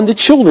focuses on the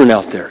children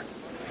out there.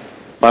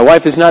 My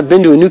wife has not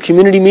been to a new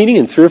community meeting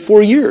in 3 or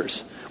 4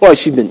 years. Well,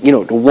 she's been,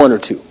 to 1 or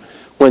 2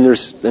 when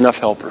there's enough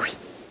helpers.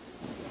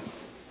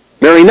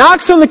 Mary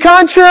Knox, on the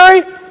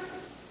contrary,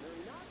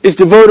 is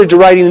devoted to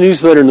writing the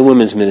newsletter in the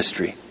women's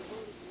ministry.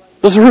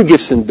 Those are her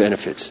gifts and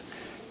benefits.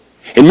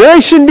 And Mary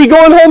shouldn't be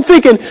going home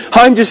thinking,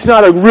 I'm just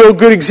not a real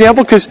good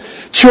example because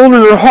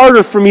children are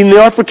harder for me than they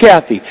are for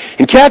Kathy.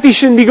 And Kathy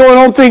shouldn't be going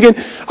home thinking,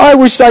 I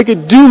wish I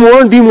could do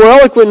more and be more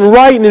eloquent and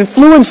write and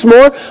influence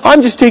more.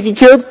 I'm just taking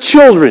care of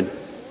children.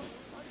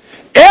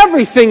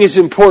 Everything is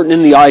important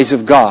in the eyes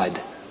of God.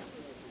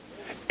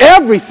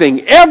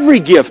 Everything, every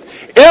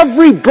gift,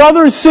 every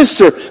brother and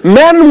sister,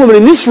 man and woman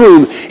in this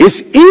room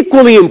is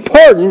equally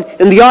important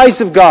in the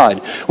eyes of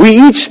God.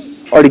 We each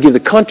are to give the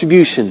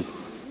contribution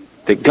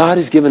that God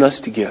has given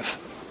us to give.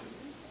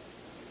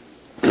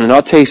 And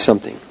I'll tell you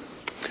something.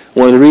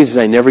 One of the reasons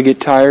I never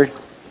get tired,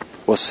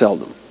 well,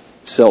 seldom.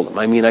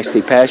 I mean, I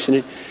stay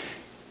passionate.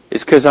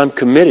 It's because I'm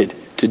committed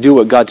to do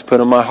what God's put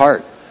on my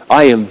heart.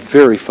 I am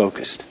very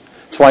focused.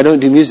 That's why I don't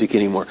do music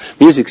anymore.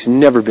 Music's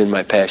never been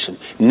my passion.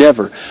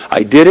 Never.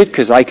 I did it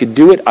because I could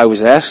do it. I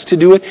was asked to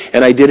do it.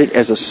 And I did it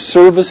as a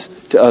service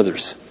to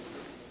others.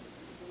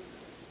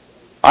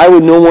 I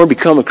would no more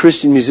become a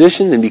Christian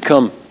musician than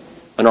become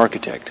an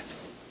architect.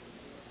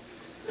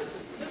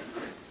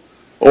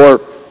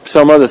 Or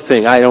some other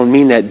thing. I don't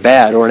mean that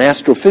bad. Or an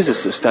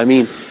astrophysicist. I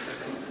mean,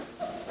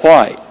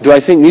 why? Do I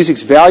think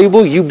music's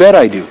valuable? You bet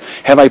I do.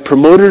 Have I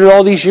promoted it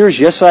all these years?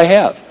 Yes, I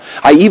have.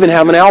 I even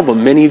have an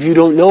album many of you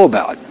don't know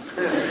about.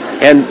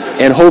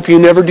 And hope you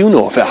never do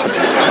know about.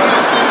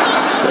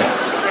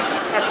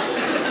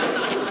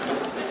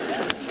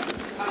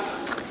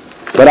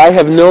 But I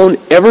have known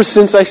ever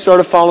since I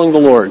started following the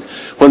Lord,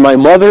 when my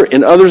mother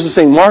and others were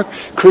saying, Mark,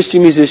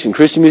 Christian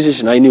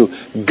musician, I knew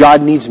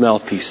God needs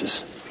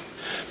mouthpieces.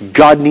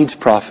 God needs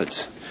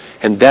prophets.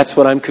 And that's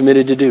what I'm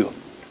committed to do.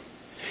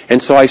 And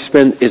so I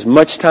spend as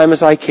much time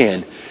as I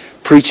can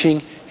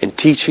preaching and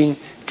teaching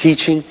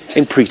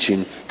and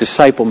preaching,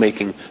 disciple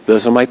making.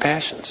 Those are my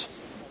passions.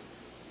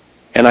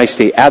 And I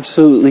stay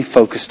absolutely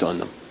focused on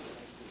them.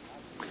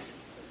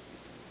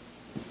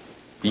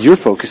 Your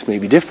focus may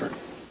be different.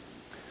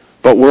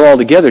 But we're all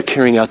together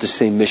carrying out the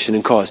same mission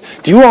and cause.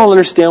 Do you all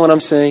understand what I'm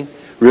saying?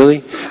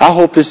 Really? I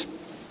hope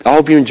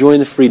you're enjoying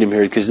the freedom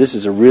here because this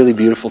is a really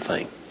beautiful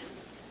thing.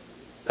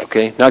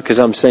 Okay? Not because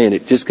I'm saying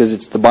it, just because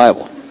it's the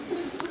Bible.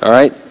 All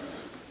right?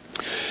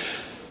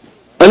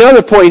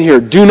 Another point here.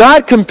 Do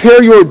not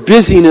compare your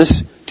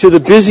busyness to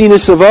the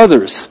busyness of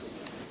others.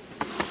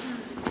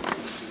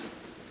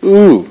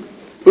 Ooh,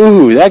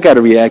 that got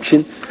a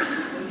reaction.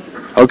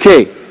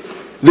 Okay.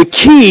 The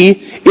key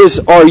is,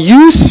 are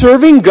you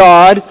serving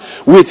God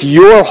with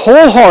your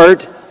whole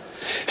heart,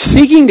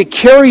 seeking to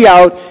carry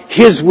out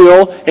His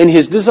will and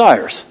His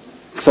desires?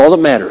 That's all that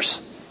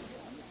matters.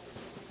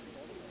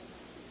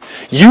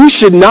 You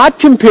should not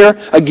compare,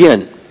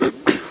 again,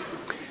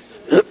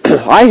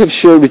 I have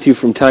shared with you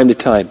from time to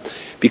time,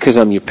 because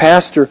I'm your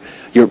pastor,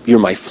 you're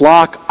my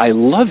flock, I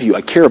love you,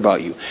 I care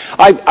about you.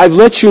 I've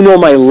let you know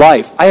my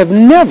life.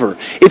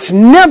 It's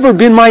never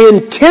been my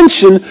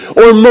intention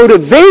or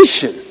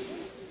motivation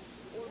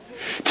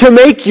to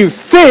make you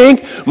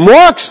think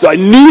Mark's the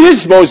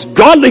neatest, most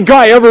godly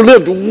guy ever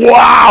lived.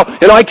 Wow!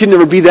 And I can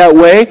never be that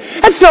way.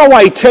 That's not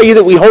why I tell you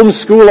that we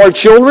homeschool our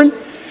children.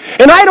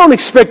 And I don't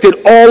expect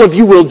that all of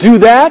you will do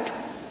that.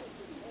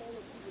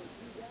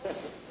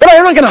 But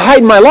I'm not going to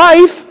hide my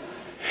life.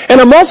 And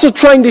I'm also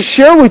trying to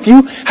share with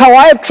you how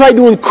I have tried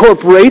to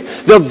incorporate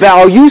the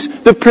values,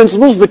 the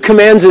principles, the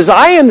commands as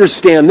I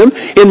understand them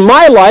in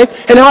my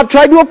life, and how I've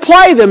tried to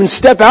apply them and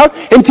step out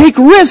and take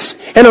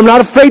risks. And I'm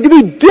not afraid to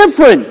be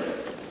different.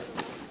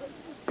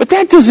 But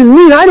that doesn't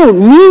mean, I don't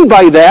mean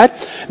by that,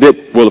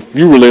 well, if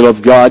you really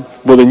love God,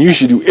 well, then you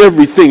should do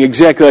everything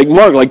exactly like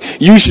Mark.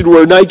 Like, you should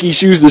wear Nike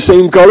shoes the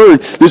same color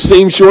and the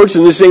same shorts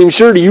and the same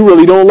shirt, or you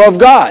really don't love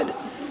God.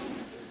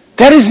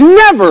 That has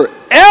never,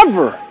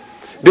 ever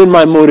been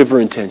my motive or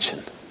intention.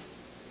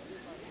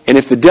 And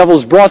if the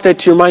devil's brought that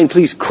to your mind,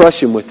 please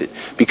crush him with it,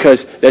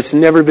 because that's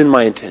never been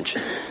my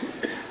intention.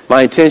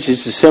 My intention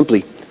is to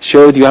simply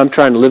share with you how I'm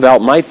trying to live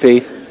out my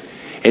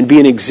faith and be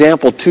an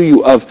example to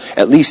you of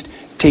at least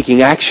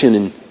taking action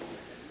and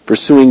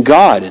pursuing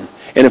God. And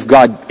if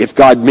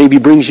God maybe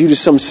brings you to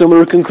some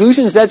similar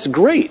conclusions, that's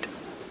great.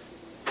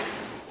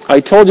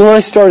 I told you when I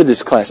started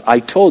this class, I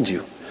told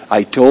you,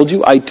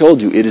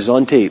 it is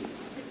on tape,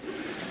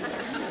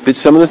 that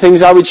some of the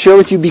things I would share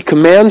with you be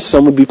commands,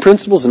 some would be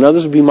principles, and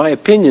others would be my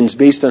opinions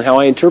based on how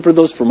I interpret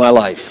those for my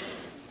life.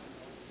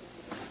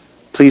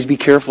 Please be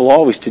careful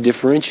always to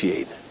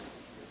differentiate.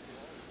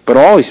 But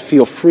always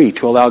feel free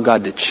to allow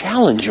God to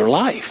challenge your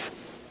life.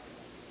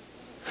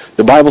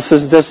 The Bible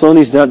says in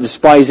Thessalonians, do not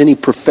despise any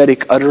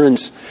prophetic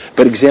utterance,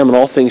 but examine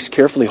all things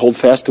carefully, hold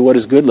fast to what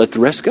is good, let the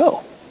rest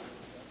go.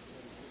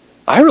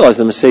 I realize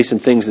I'm going to say some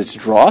things that's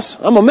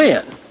dross. I'm a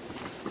man.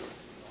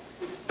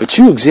 But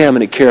you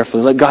examine it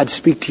carefully. Let God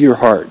speak to your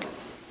heart.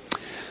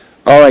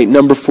 All right,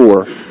 number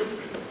 4.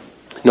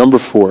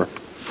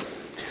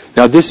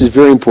 Now this is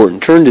very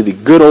important. Turn to the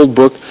good old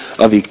book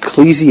of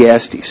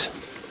Ecclesiastes.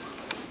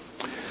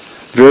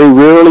 Very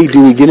rarely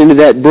do we get into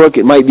that book.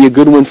 It might be a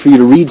good one for you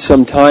to read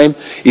sometime.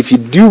 If you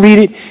do read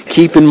it,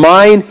 keep in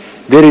mind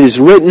that it is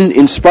written,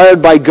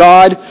 inspired by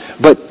God,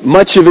 but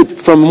much of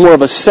it from more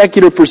of a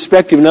secular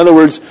perspective. In other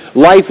words,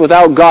 life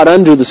without God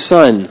under the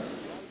sun.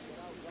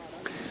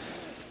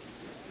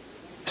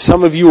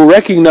 Some of you will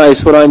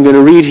recognize what I'm going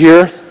to read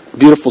here. A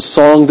beautiful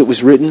song that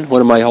was written,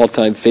 one of my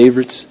all-time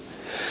favorites.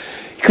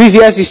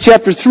 Ecclesiastes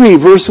chapter 3,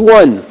 verse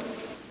 1.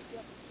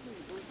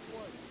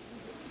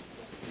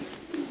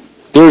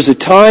 There is a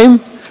time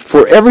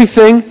for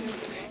everything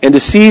and a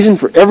season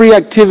for every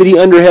activity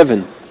under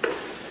heaven.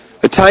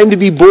 A time to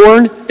be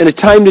born and a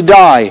time to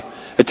die.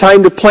 A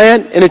time to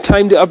plant and a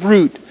time to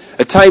uproot.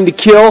 A time to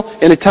kill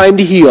and a time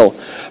to heal.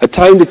 A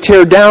time to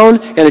tear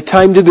down and a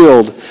time to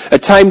build. A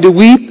time to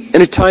weep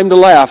and a time to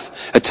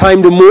laugh. A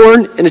time to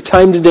mourn and a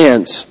time to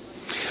dance.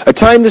 A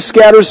time to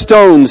scatter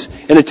stones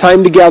and a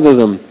time to gather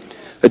them.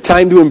 A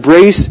time to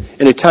embrace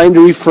and a time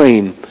to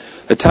refrain.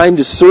 A time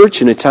to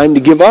search and a time to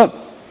give up.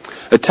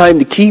 A time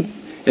to keep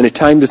and a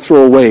time to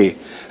throw away.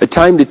 A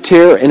time to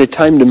tear and a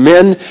time to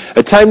mend.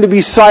 A time to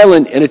be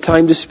silent and a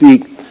time to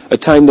speak. A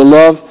time to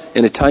love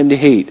and a time to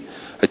hate.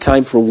 A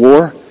time for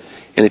war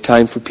and a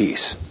time for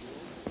peace.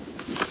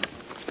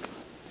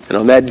 And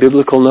on that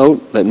biblical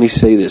note, let me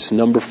say this,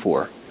 number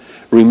 4.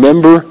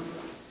 Remember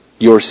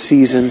your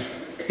season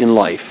in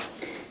life.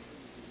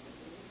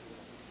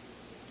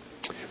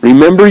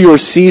 Remember your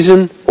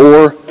season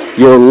or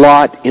your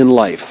lot in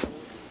life.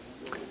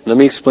 Let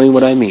me explain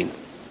what I mean.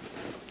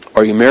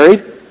 Are you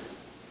married?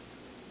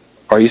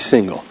 Are you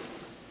single?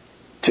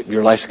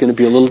 Your life's going to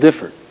be a little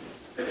different.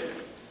 Do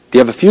you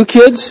have a few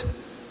kids?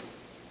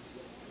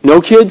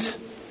 No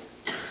kids?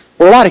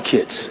 Or a lot of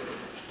kids?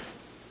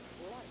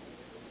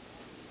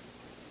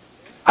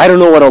 I don't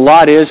know what a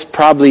lot is.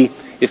 Probably,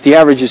 if the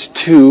average is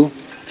 2,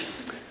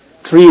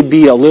 3 would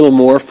be a little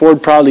more. 4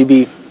 would probably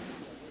be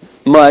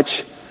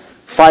much.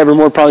 5 or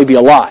more would probably be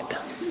a lot.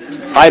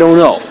 I don't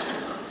know.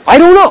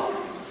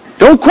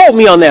 Don't quote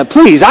me on that,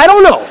 please. I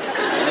don't know.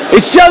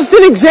 It's just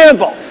an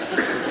example.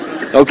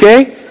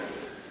 Okay?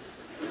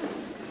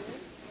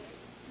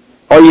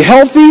 Are you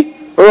healthy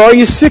or are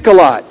you sick a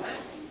lot?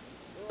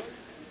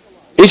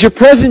 Is your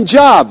present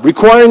job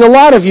requiring a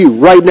lot of you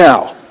right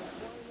now?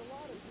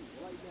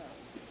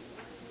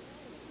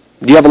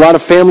 Do you have a lot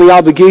of family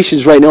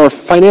obligations right now or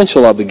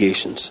financial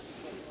obligations?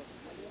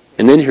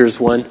 And then here's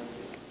one.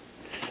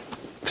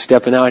 I'm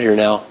stepping out here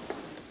now.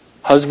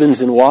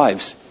 Husbands and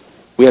wives,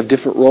 we have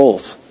different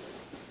roles.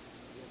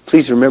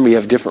 Please remember you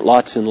have different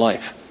lots in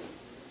life.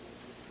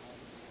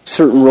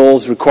 Certain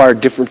roles require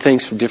different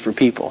things from different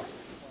people.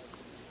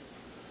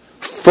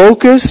 I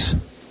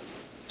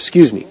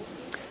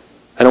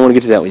don't want to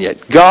get to that one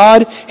yet.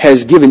 God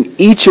has given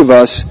each of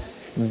us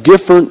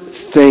different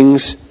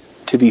things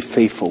to be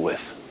faithful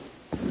with.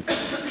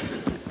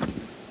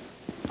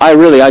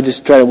 I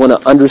just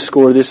want to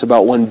underscore this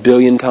about 1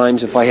 billion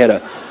times. If I had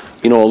a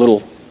little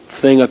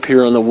thing up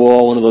here on the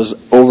wall, one of those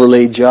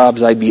overlaid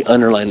jobs, I'd be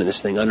underlining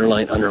this thing.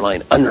 Underline,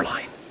 underline,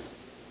 underline.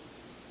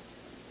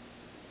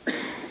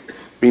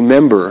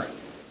 Remember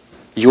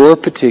your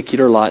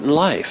particular lot in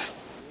life.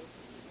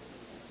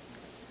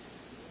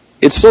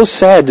 It's so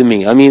sad to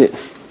me. I'll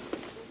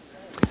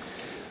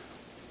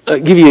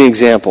give you an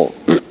example.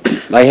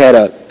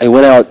 I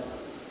went out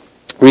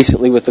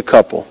recently with a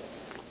couple,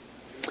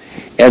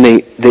 and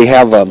they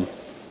have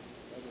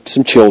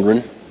some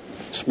children,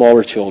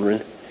 smaller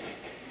children.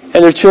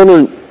 And their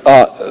children,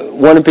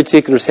 one in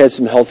particular, has had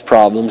some health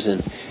problems,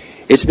 and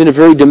it's been a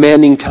very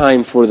demanding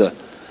time for the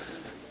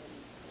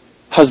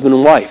husband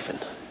and wife.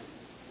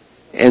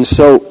 And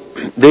so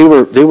they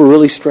were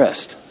really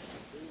stressed.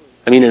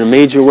 I mean, in a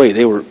major way.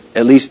 They were,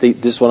 at least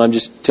this is what I'm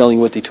just telling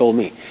you what they told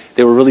me.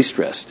 They were really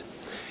stressed.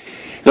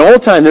 And the whole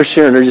time they're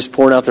sharing, they're just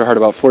pouring out their heart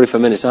about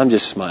 45 minutes. I'm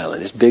just smiling.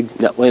 This big,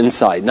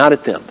 inside, not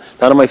at them,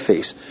 not on my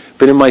face,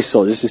 but in my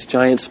soul. There's this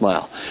giant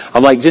smile.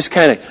 I'm like, just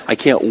kind of, I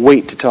can't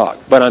wait to talk.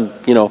 But I'm,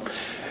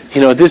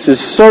 this is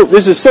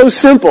so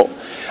simple.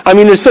 I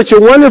mean, there's such a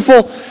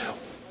wonderful,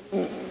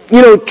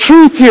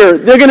 truth here.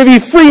 They're going to be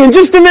free. In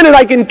just a minute,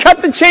 I can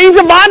cut the chains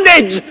of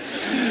bondage.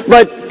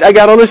 But I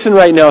got to listen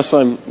right now, so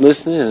I'm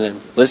listening and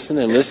I'm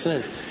listening and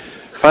listening.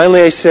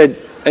 Finally, I said,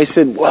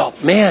 well,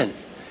 man,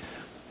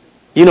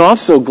 I'm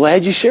so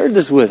glad you shared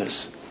this with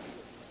us.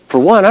 For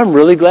one, I'm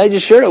really glad you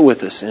shared it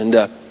with us. And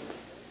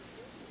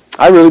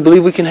I really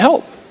believe we can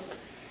help.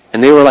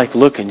 And they were like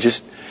looking,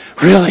 just,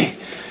 really?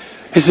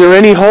 Is there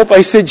any hope?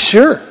 I said,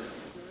 sure.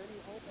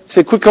 I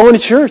said, quit going to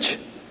church.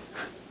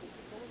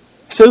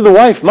 I said to the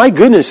wife, my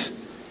goodness,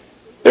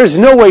 there's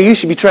no way you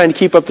should be trying to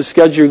keep up the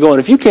schedule you're going.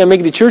 If you can't make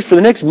it to church for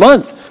the next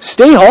month,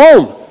 stay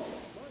home.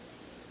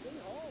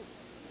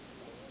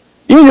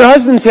 You and your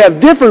husbands have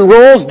different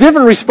roles,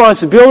 different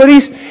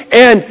responsibilities,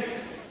 and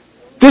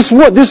this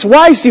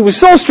wife, she was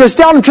so stressed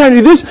out. I'm trying to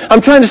do this. I'm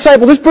trying to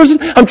disciple this person.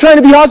 I'm trying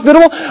to be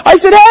hospitable. I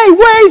said, hey,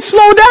 wait,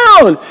 slow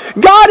down.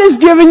 God has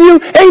given you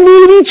a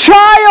needy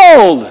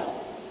child.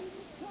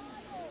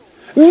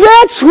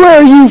 That's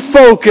where you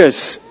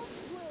focus.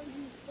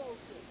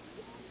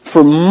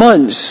 For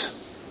months,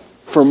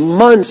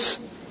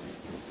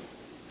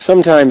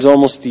 sometimes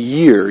almost a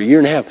year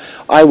and a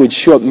half, I would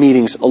show up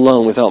meetings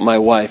alone without my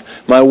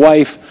wife. My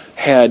wife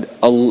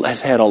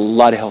has had a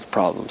lot of health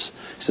problems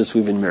since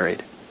we've been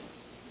married.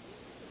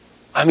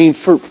 I mean,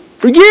 for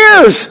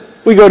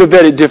years, we go to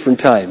bed at different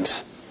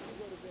times.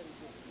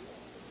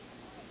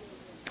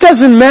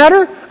 Doesn't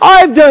matter.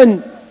 I've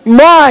done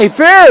my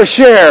fair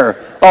share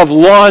of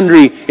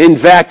laundry and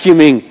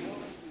vacuuming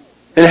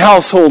and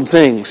household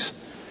things,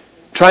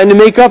 trying to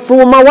make up for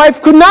what my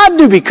wife could not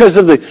do because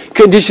of the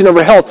condition of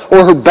her health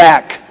or her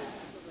back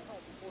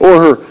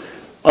or her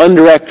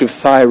underactive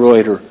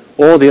thyroid or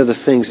all the other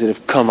things that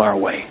have come our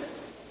way.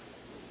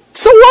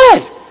 So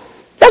what?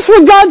 That's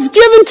what God's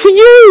given to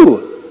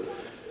you.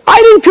 I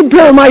didn't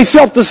compare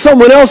myself to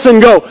someone else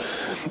and go,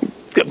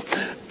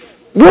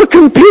 we're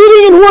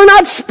competing and we're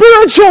not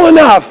spiritual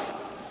enough.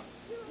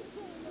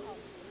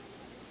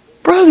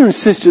 Brother and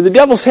sister, the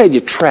devil's had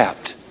you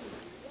trapped.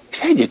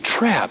 He's had you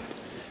trapped.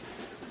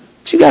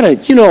 But you gotta,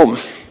 you're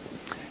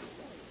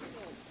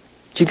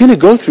going to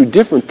go through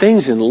different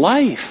things in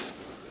life.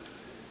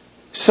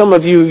 Some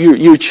of you,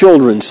 your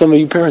children, some of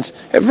you parents,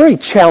 have very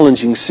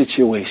challenging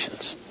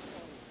situations.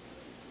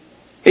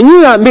 And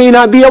you may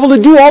not be able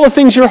to do all the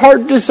things your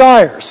heart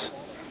desires.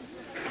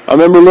 I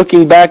remember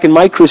looking back in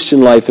my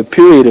Christian life, a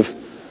period of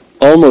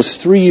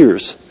almost 3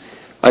 years.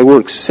 I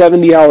worked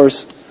 70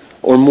 hours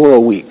or more a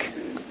week.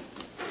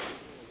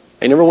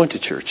 I never went to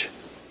church.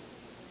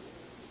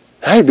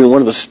 I had been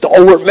one of the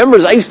stalwart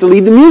members. I used to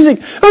lead the music.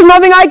 There was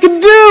nothing I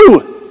could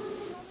do.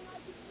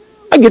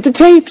 I'd get the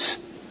tapes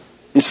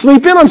and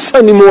sleep in on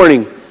Sunday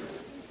morning.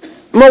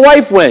 My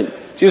wife went.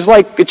 She was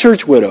like a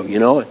church widow,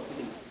 It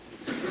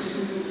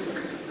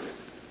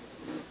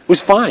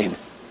was fine.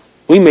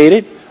 We made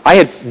it. I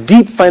had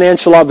deep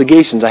financial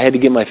obligations I had to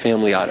get my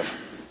family out of.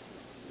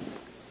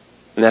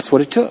 And that's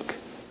what it took.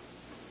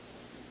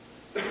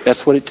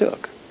 That's what it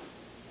took.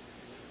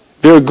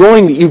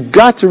 You've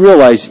got to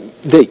realize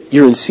that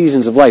you're in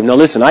seasons of life. Now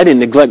listen, I didn't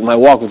neglect my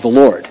walk with the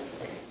Lord.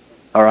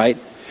 All right?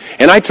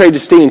 And I tried to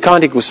stay in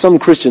contact with some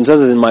Christians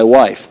other than my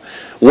wife.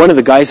 One of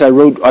the guys we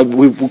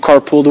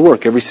carpooled to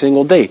work every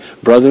single day.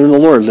 Brother in the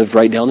Lord lived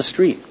right down the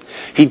street.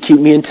 He'd keep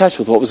me in touch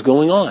with what was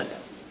going on.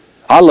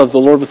 I loved the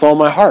Lord with all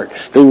my heart.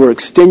 There were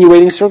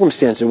extenuating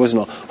circumstances. There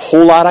wasn't a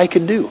whole lot I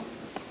could do.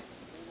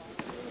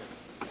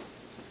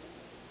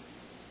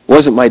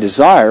 Wasn't my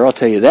desire, I'll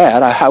tell you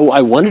that. I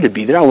wanted to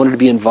be there. I wanted to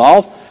be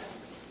involved.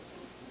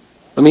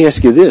 Let me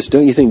ask you this.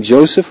 Don't you think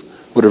Joseph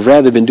would have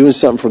rather been doing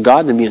something for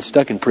God than being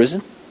stuck in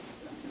prison?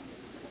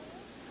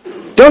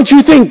 Don't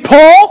you think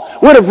Paul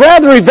would have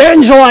rather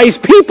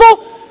evangelized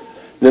people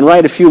than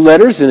write a few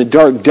letters in a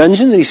dark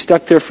dungeon that he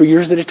stuck there for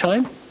years at a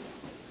time?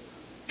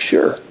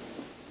 Sure.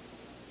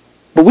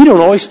 But we don't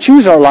always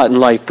choose our lot in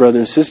life, brother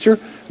and sister.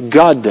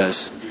 God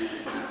does.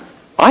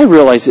 I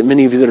realize that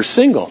many of you that are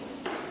single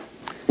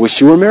wish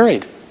you were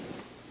married.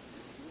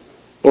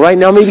 Well, right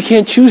now maybe you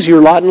can't choose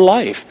your lot in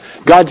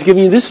life. God's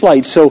giving you this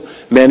light, so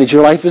manage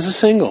your life as a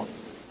single.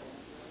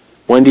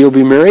 One day you'll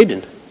be married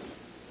and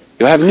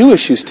you'll have new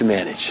issues to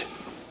manage.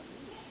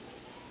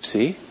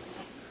 See?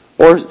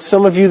 Or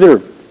some of you that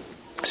are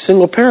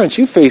single parents,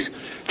 you face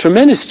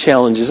tremendous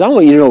challenges. I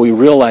want you to know we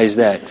realize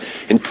that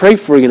and pray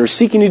for you and are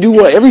seeking to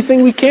do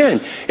everything we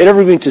can and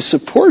everything to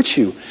support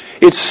you.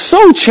 It's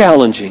so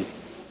challenging.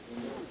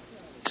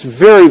 It's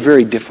very,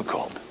 very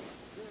difficult.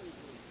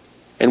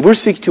 And we're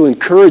seeking to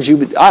encourage you,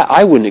 but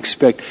I wouldn't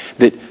expect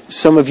that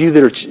some of you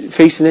that are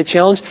facing that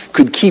challenge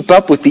could keep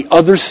up with the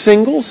other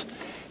singles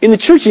in the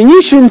church, and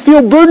you shouldn't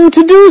feel burdened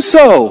to do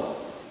so.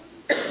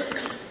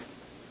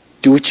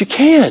 Do what you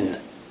can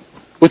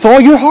with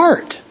all your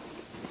heart.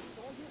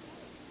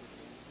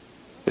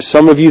 There's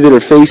some of you that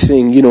are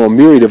facing, a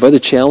myriad of other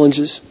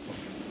challenges.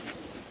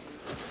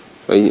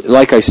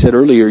 Like I said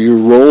earlier, your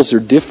roles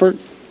are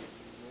different.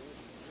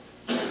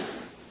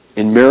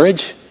 In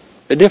marriage,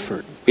 they're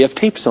different. We have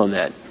tapes on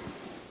that.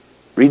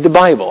 Read the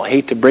Bible. I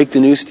hate to break the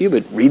news to you,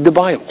 but read the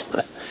Bible.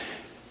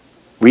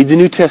 Read the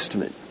New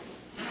Testament.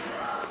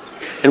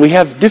 And we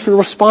have different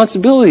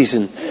responsibilities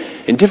and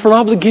different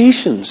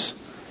obligations.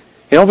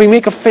 We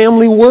make a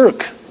family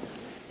work.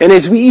 And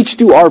as we each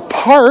do our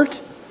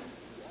part,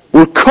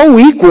 we're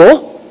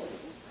co-equal.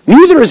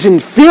 Neither is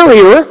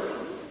inferior.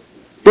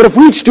 But if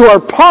we each do our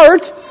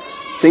part,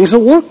 things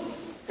will work.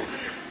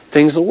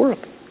 Things will work.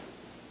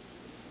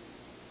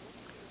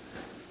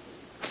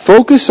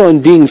 Focus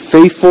on being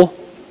faithful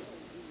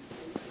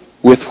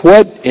with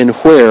what and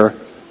where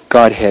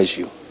God has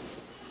you.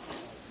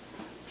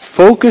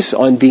 Focus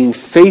on being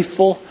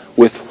faithful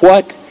with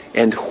what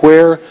and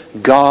where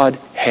God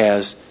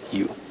has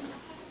you.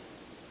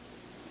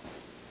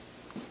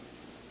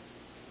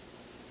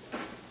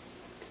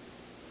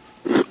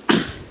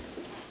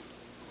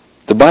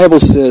 The Bible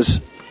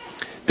says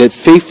that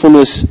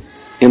faithfulness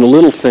in a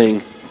little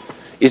thing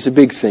is a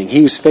big thing.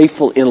 He who's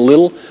faithful in a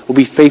little will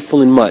be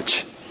faithful in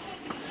much.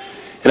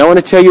 And I want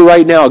to tell you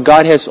right now,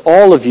 God has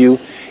all of you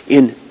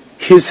in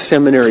His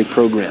seminary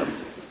program.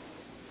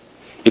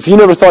 If you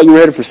never thought you were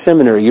headed for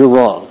seminary, you're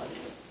wrong.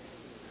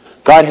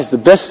 God has the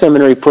best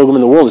seminary program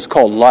in the world. It's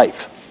called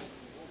life.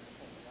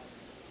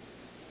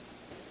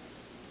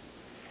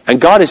 And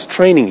God is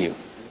training you.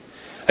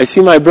 I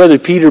see my brother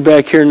Peter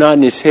back here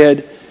nodding his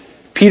head.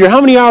 Peter,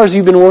 how many hours have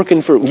you been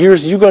working for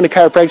years? You going to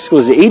chiropractic school?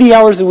 Is it 80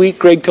 hours a week,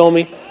 Greg told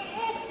me?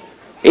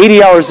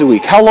 80 hours a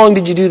week. How long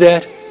did you do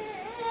that?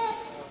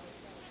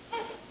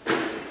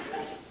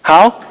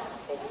 How?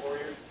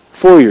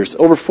 4 years.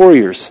 Over 4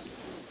 years.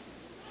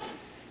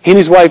 He and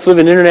his wife live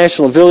in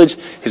International Village.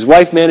 His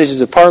wife manages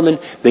his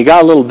apartment. They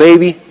got a little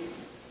baby,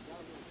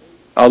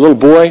 a little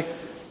boy.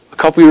 A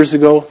couple years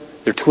ago,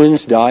 their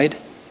twins died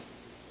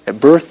at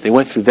birth. They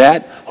went through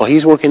that. While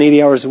he's working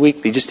 80 hours a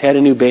week, they just had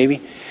a new baby.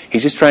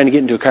 He's just trying to get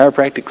into a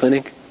chiropractic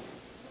clinic.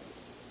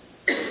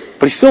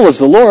 But he still loves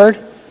the Lord.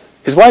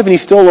 His wife and he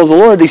still love the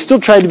Lord. They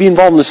still tried to be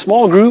involved in the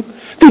small group.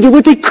 They did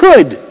what they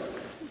could.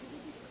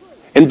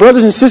 And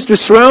brothers and sisters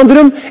surrounded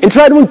him and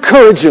tried to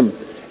encourage him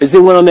as they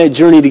went on that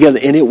journey together.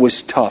 And it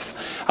was tough.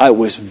 It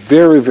was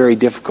very, very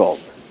difficult.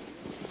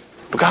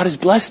 But God has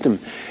blessed him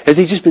as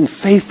he's just been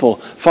faithful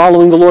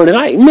following the Lord.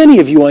 And many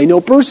of you I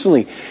know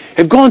personally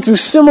have gone through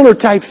similar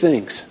type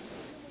things.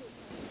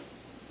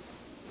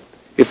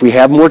 If we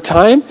have more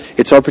time,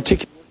 it's our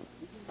particular.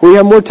 If we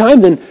have more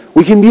time, then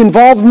we can be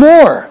involved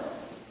more.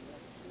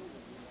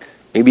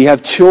 Maybe you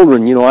have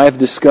children. I have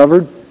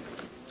discovered,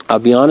 I'll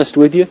be honest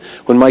with you,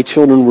 when my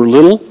children were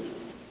little,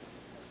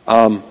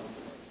 I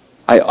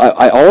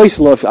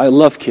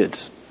love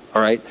kids,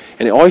 all right?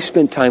 And I always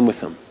spent time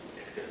with them.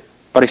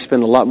 But I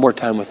spend a lot more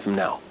time with them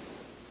now.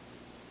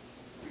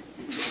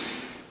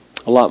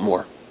 A lot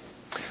more.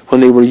 When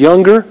they were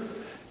younger,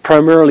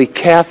 primarily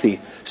Kathy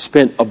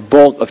spent a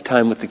bulk of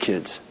time with the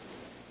kids.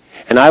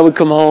 And I would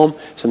come home,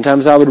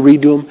 sometimes I would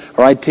read to them,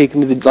 or I'd take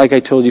them to like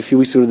I told you a few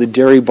weeks ago, to the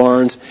dairy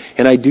barns,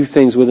 and I'd do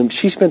things with them.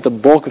 She spent the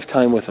bulk of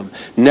time with them.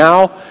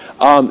 Now,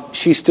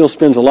 she still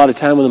spends a lot of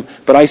time with them,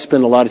 but I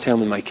spend a lot of time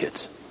with my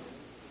kids.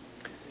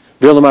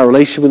 Building my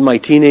relationship with my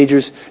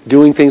teenagers,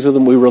 doing things with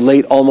them, we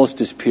relate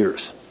almost as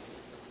peers.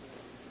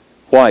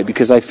 Why?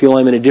 Because I feel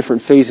I'm in a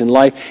different phase in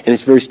life, and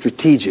it's very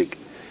strategic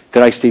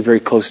that I stay very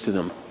close to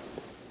them.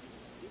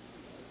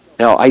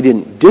 Now, I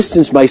didn't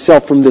distance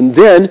myself from them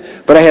then,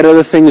 but I had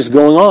other things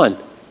going on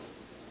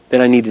that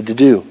I needed to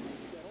do.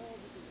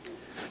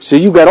 So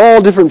you've got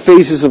all different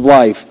phases of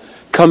life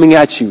coming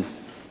at you.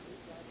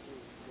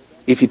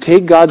 If you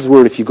take God's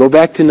word, if you go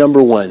back to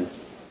number 1,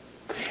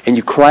 and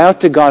you cry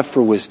out to God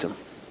for wisdom,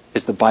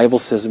 as the Bible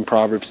says in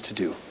Proverbs to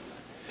do,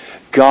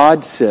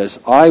 God says,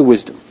 I,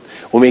 wisdom,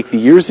 will make the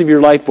years of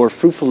your life more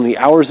fruitful and the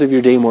hours of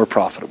your day more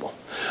profitable.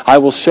 I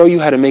will show you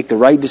how to make the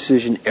right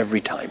decision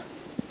every time.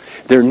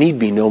 There need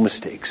be no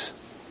mistakes.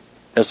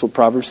 That's what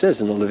Proverbs says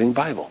in the Living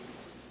Bible.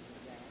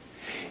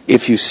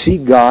 If you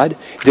seek God,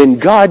 then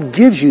God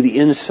gives you the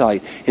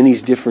insight in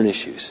these different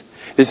issues.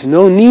 There's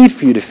no need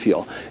for you to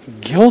feel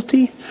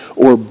guilty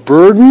or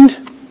burdened.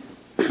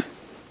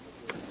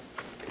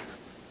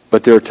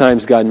 But there are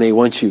times God may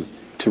want you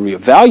to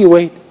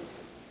reevaluate.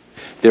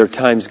 There are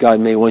times God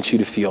may want you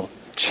to feel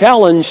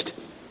challenged.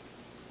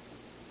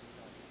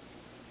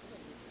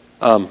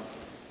 I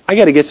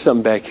got to get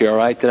something back here, all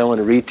right, that I want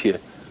to read to you.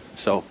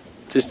 So,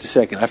 just a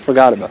second. I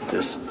forgot about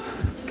this.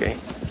 Okay.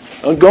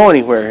 Don't go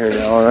anywhere here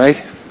now, all right?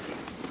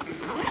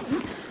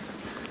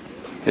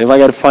 And if I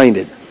got to find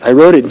it. I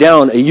wrote it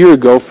down a year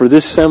ago for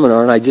this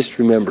seminar, and I just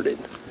remembered it.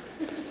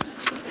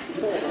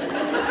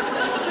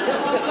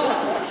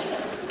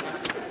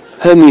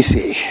 Let me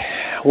see.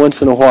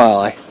 Once in a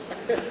while,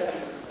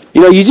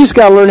 you just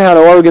got to learn how to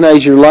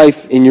organize your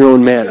life in your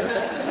own manner.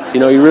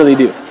 You really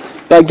do.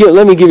 Now,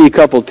 let me give you a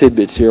couple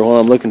tidbits here while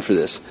I'm looking for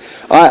this.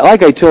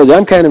 Like I told you,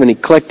 I'm kind of an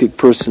eclectic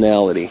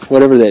personality,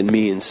 whatever that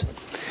means.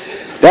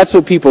 That's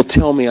what people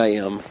tell me I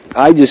am.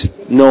 I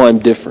just know I'm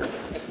different,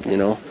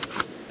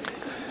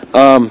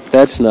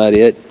 That's not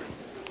it.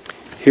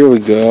 Here we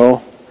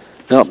go.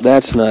 Nope,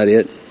 that's not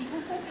it.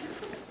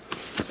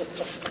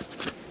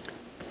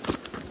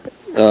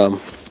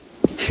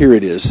 Here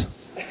it is.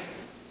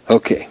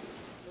 Okay.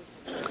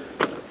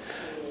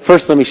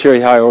 First, let me show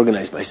you how I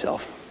organize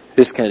myself.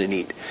 This is kind of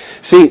neat.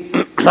 See,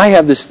 I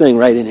have this thing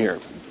right in here.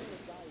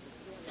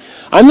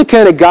 I'm the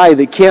kind of guy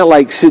that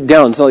can't sit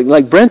down. So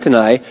like Brent and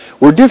I,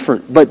 we're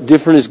different, but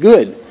different is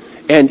good.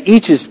 And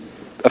each is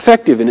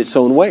effective in its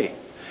own way.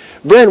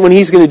 Brent, when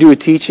he's going to do a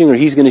teaching or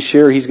he's going to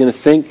share or he's going to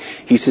think,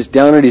 he sits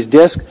down at his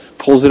desk,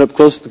 pulls it up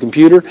close to the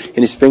computer, and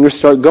his fingers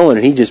start going.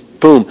 And he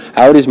just, boom,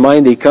 out of his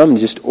mind they come and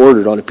just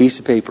ordered on a piece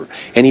of paper.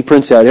 And he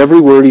prints out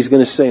every word he's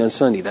going to say on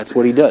Sunday. That's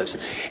what he does.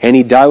 And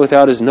he'd die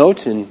without his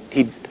notes, and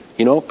he,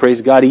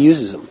 praise God, he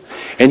uses them.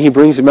 And he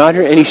brings them out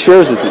here and he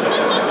shares with you.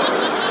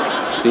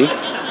 See?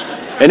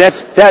 And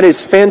that is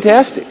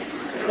fantastic.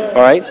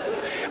 All right?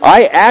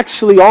 I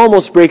actually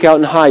almost break out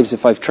in hives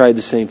if I've tried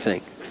the same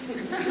thing.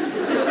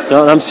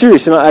 No, I'm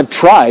serious. I've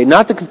tried,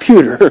 not the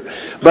computer,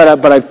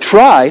 but I've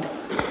tried.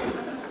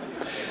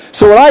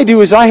 So what I do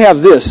is I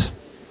have this,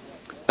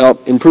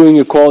 improving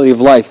your quality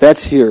of life.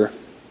 That's here.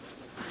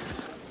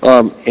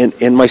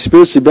 And my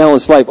spiritually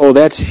balanced life. Oh,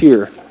 that's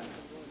here.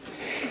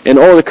 And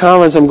the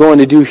conference I'm going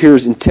to do here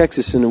is in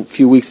Texas in a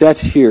few weeks.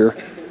 That's here.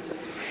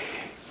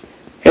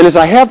 And as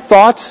I have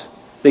thoughts,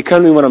 they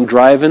come to me when I'm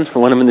driving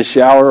or when I'm in the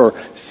shower or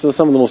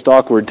some of the most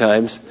awkward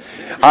times.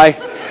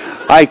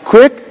 I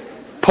quick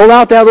pull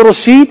out that little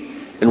sheet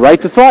and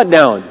write the thought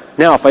down.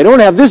 Now, if I don't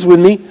have this with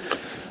me,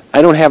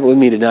 I don't have it with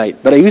me tonight.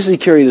 But I usually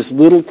carry this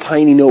little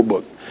tiny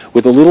notebook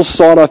with a little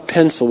sawed-off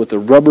pencil with a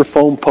rubber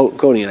foam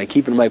coating, and I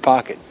keep it in my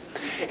pocket.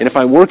 And if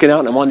I'm working out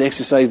and I'm on the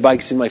exercise bike,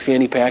 it's in my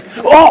fanny pack.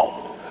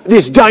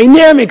 This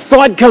dynamic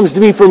thought comes to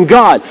me from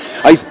God.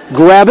 I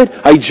grab it,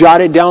 I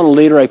jot it down, and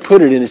later I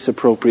put it in its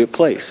appropriate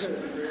place.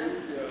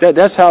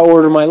 That's how I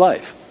order my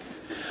life.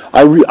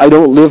 I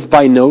don't live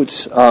by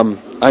notes.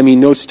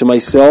 Notes to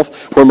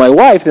myself. Or my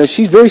wife, now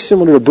she's very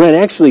similar to Brent.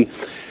 Actually,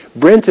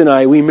 Brent and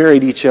I, we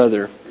married each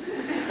other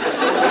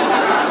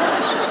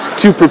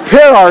to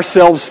prepare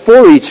ourselves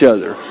for each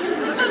other.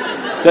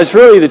 That's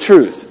really the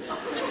truth.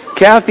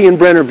 Kathy and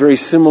Brent are very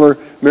similar.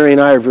 Mary and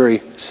I are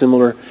very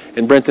similar.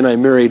 And Brent and I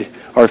married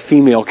our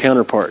female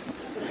counterpart.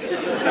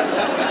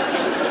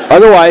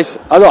 Otherwise,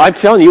 I'm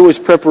telling you, it was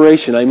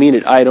preparation. I mean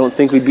it. I don't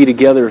think we'd be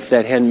together if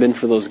that hadn't been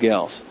for those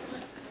gals.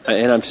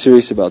 And I'm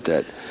serious about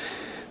that.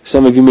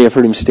 Some of you may have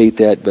heard him state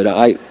that, but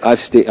I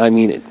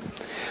mean it.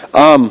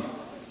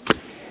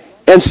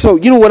 And so,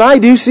 what I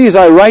do is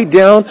I write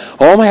down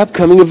all my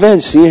upcoming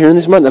events. See, here in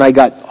this month, and I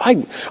got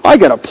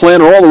a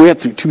planner all the way up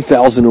through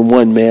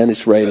 2001. Man,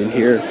 it's right in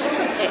here,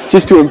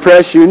 just to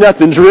impress you.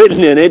 Nothing's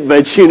written in it, but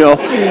it's.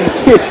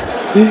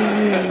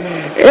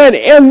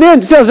 And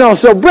then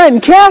so Brent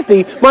and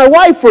Kathy, my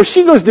wife, where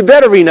she goes to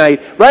bed every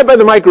night, right by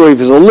the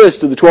microwave is a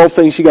list of the 12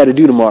 things she got to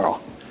do tomorrow.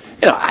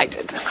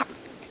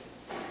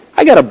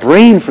 I got a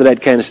brain for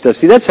that kind of stuff.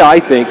 See, that's how I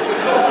think.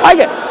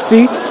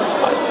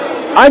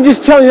 I'm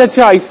just telling you that's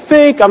how I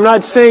think. I'm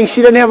not saying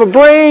she doesn't have a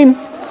brain.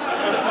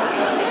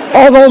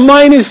 Although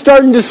mine is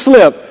starting to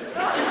slip.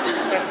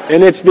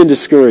 And it's been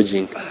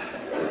discouraging.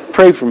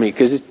 Pray for me,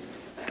 because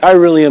I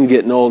really am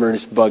getting older and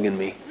it's bugging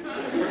me.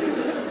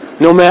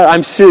 No matter,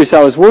 I'm serious.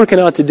 I was working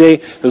out today.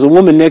 There was a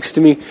woman next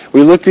to me.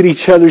 We looked at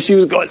each other. She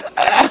was going,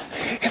 ah.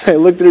 And I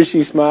looked at her.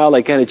 She smiled.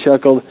 I kind of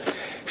chuckled.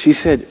 She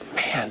said,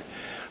 man,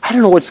 I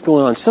don't know what's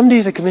going on. Some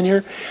days I come in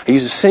here, I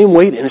use the same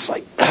weight, and it's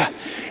like, ah.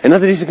 And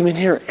other days I come in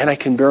here, and I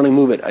can barely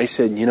move it. I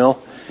said,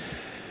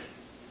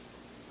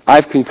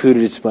 I've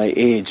concluded it's my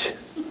age.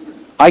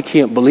 I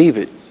can't believe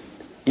it.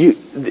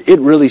 It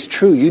really is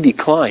true. You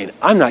decline.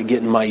 I'm not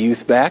getting my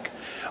youth back.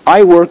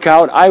 I work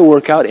out,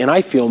 and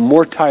I feel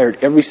more tired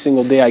every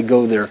single day I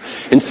go there.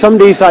 And some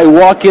days I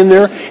walk in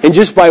there, and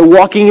just by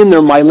walking in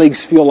there, my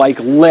legs feel like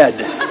lead.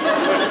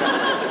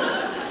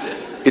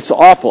 It's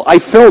awful. I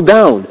fell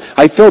down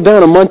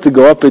a month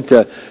ago up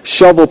at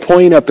Shovel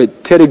Point, up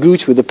at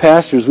Tetegooch with the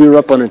pastors. We were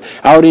up on an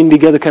outing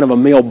together, kind of a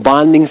male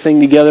bonding thing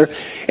together.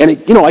 And,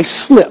 I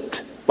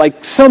slipped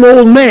like some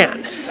old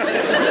man.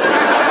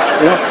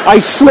 I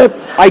slipped.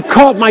 I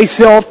caught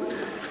myself.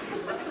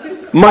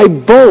 My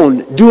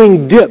bone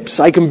doing dips.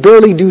 I can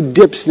barely do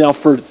dips now.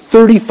 For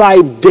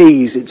 35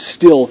 days, it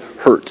still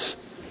hurts.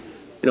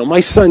 My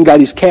son got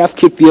his calf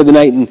kicked the other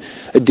night, and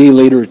a day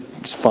later,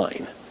 it's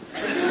fine.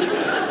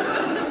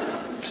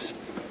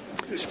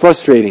 It's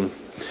frustrating.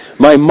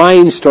 My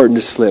mind's starting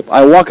to slip.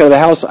 I walk out of the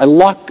house.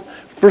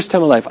 First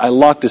time in my life, I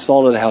locked us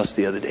all out of the house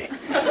the other day.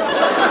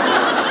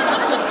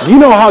 Do you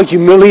know how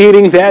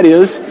humiliating that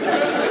is?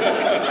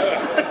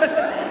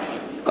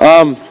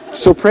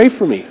 So pray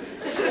for me.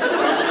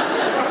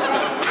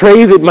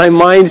 pray that my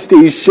mind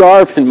stays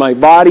sharp and my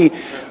body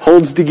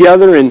holds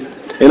together and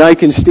I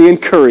can stay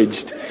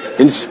encouraged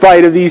in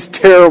spite of these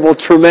terrible,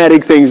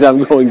 traumatic things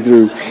I'm going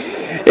through.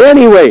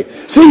 Anyway,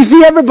 so you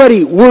see,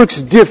 everybody works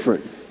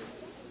different.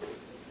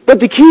 But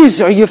the key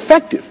is, are you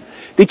effective?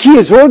 The key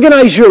is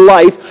organize your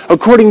life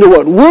according to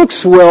what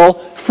works well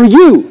for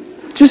you.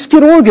 Just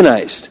get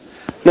organized.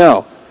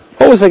 Now,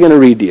 what was I going to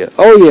read to you?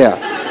 Oh, yeah.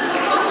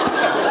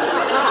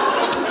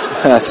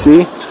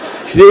 See,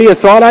 you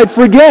thought I'd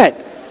forget.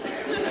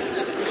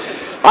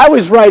 I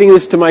was writing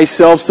this to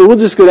myself, so we'll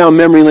just go down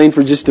memory lane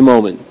for just a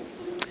moment.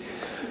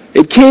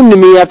 It came to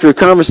me after a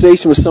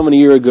conversation with someone a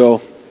year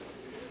ago.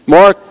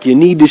 Mark, you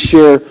need to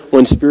share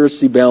one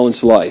spiritually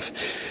balanced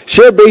life.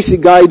 Share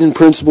basic guides and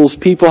principles,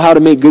 people how to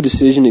make good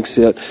decisions,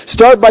 etc.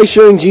 Start by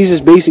sharing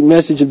Jesus' basic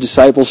message of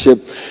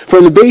discipleship.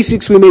 From the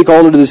basics, we make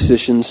all of the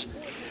decisions.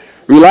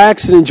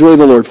 Relax and enjoy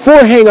the Lord.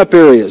 4 hang-up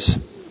areas.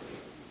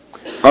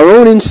 Our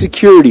own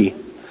insecurity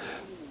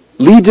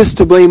leads us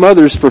to blame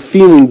others for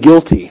feeling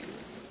guilty.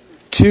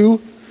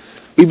 2,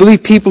 we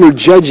believe people are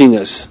judging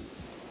us.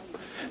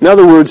 In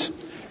other words,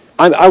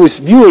 I was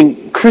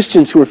viewing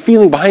Christians who are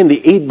feeling behind the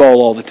 8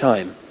 ball all the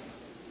time.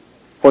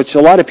 Which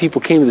a lot of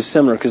people came to the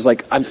seminar because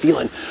I'm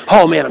feeling,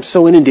 oh man, I'm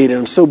so inundated,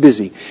 I'm so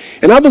busy.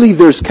 And I believe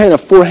there's kind of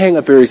 4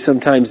 hang-up areas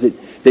sometimes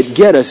that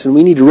get us, and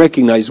we need to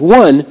recognize.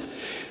 1,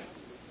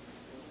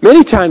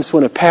 many times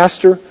when a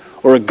pastor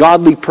or a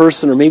godly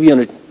person, or maybe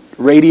on a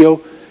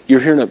radio,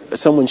 you're hearing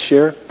someone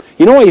share,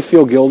 you know why you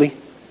feel guilty?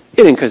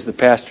 It ain't because the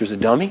pastor's a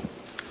dummy.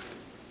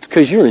 It's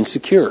because you're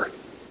insecure.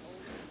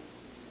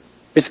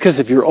 It's because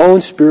of your own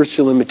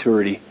spiritual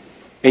immaturity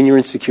and you're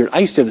insecure. I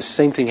used to have the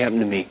same thing happen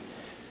to me.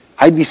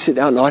 I'd be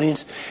sitting out in the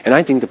audience, and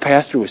I think the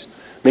pastor was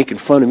making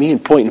fun of me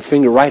and pointing a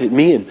finger right at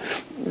me and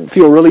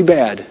feel really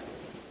bad.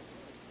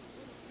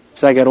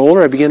 As I got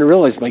older, I began to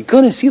realize, my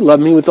goodness, he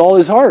loved me with all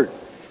his heart.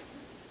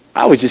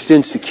 I was just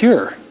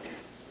insecure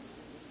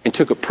and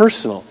took it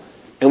personal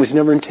and was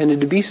never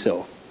intended to be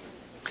so.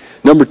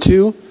 Number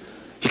 2,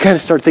 you kind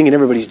of start thinking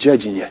everybody's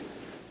judging you.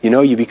 You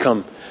know, you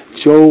become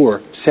Joe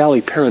or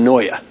Sally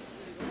paranoia.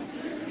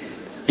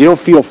 You don't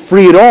feel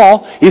free at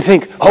all. You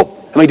think,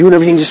 oh, am I doing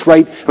everything just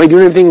right? Am I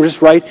doing everything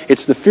just right?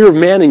 It's the fear of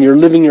man, and you're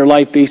living your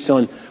life based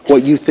on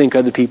what you think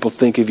other people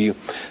think of you.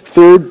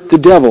 3rd, the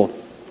devil.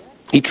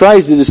 He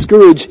tries to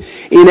discourage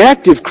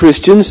inactive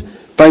Christians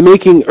by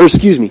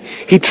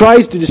he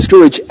tries to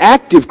discourage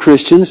active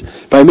Christians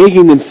by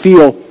making them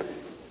feel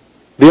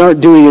they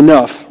aren't doing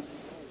enough.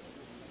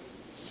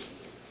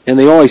 And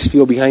they always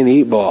feel behind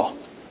the 8 ball.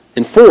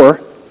 And 4,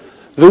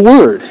 the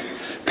Word.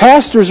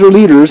 Pastors or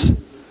leaders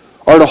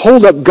are to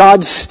hold up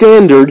God's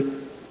standard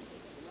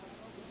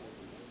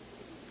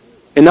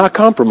and not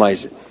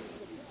compromise it.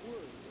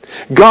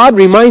 God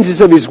reminds us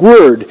of His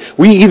Word.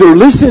 We either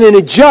listen and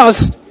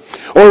adjust,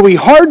 or we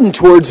harden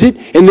towards it,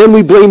 and then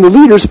we blame the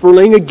leaders for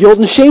laying a guilt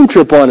and shame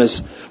trip on us,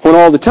 when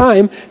all the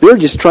time they're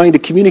just trying to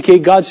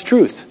communicate God's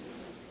truth.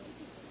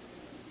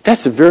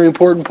 That's a very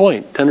important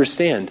point to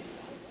understand.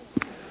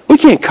 We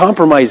can't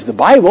compromise the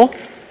Bible.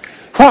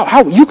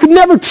 How? You could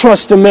never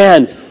trust a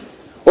man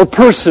or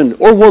person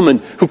or woman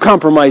who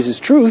compromises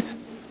truth.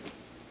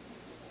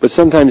 But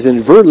sometimes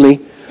inadvertently,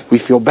 we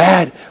feel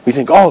bad. We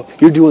think, oh,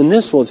 you're doing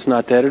this. Well, it's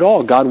not that at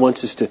all. God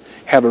wants us to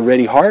have a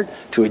ready heart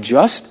to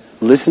adjust,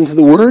 listen to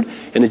the Word,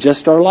 and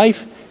adjust our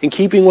life in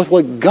keeping with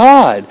what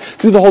God,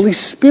 through the Holy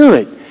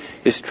Spirit,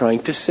 is trying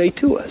to say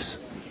to us.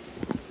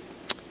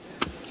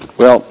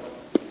 Well,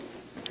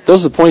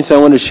 those are the points I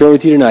wanted to share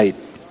with you tonight.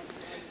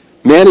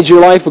 Manage your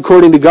life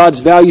according to God's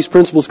values,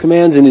 principles,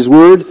 commands, and His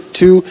Word.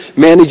 2,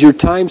 manage your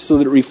time so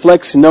that it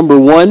reflects, number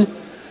 1,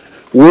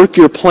 work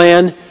your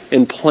plan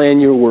and plan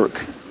your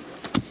work.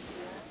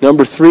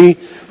 Number 3,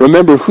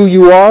 remember who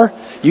you are,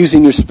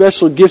 using your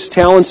special gifts,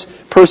 talents,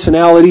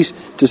 personalities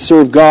to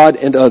serve God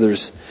and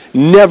others.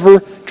 Never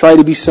try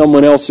to be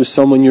someone else or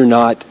someone you're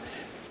not.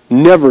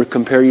 Never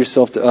compare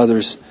yourself to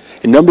others.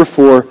 And number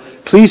 4,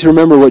 please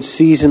remember what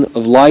season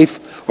of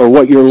life or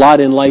what your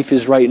lot in life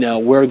is right now,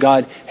 where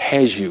God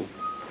has you.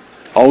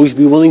 Always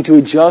be willing to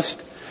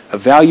adjust,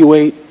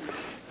 evaluate,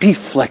 be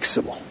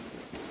flexible.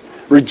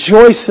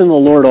 Rejoice in the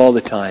Lord all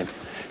the time.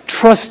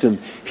 Trust Him.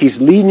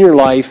 He's leading your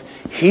life.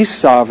 He's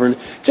sovereign.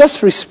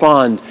 Just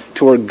respond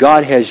to where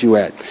God has you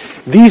at.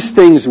 These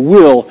things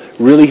will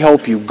really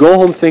help you. Go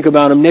home, think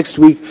about them. Next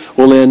week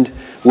we'll end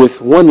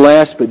with one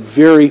last but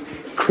very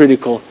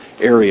critical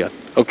area.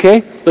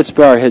 Okay? Let's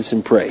bow our heads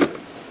and pray.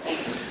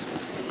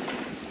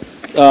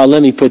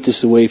 Let me put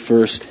this away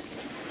first.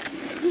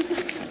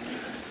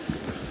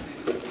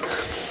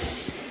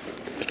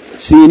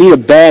 See, you need a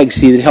bag,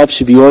 that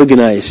helps you be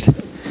organized.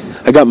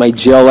 I got my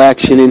gel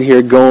action in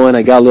here going.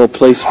 I got a little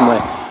place for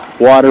my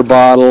water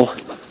bottle,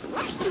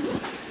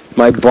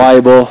 my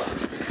Bible,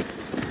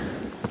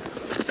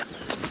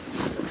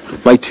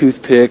 my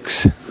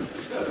toothpicks,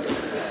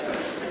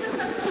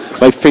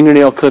 my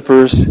fingernail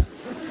clippers,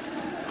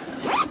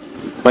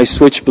 my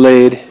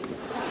switchblade.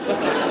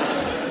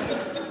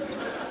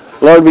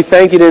 Lord, we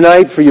thank you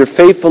tonight for your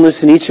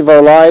faithfulness in each of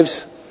our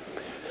lives.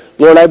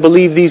 Lord, I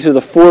believe these are the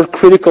 4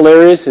 critical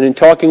areas, and in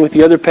talking with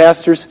the other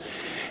pastors,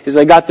 as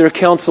I got their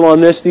counsel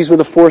on this, these were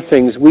the 4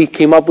 things we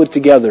came up with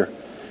together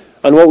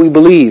on what we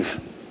believe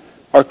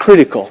are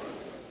critical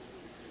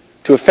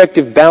to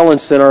effective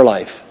balance in our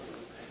life.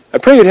 I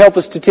pray you'd help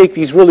us to take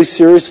these really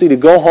seriously, to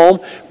go home,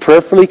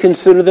 prayerfully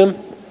consider them.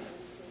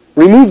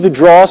 Remove the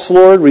dross,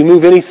 Lord.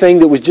 Remove anything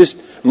that was just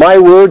my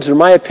words or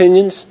my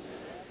opinions.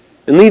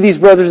 And lead these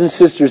brothers and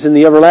sisters in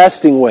the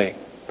everlasting way.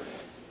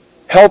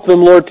 Help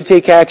them, Lord, to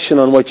take action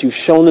on what you've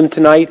shown them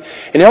tonight.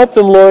 And help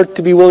them, Lord,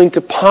 to be willing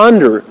to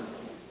ponder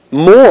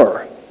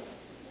more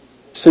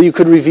so you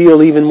could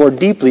reveal even more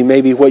deeply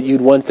maybe what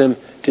you'd want them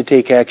to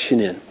take action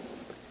in.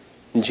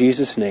 In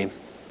Jesus' name,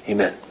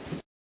 amen.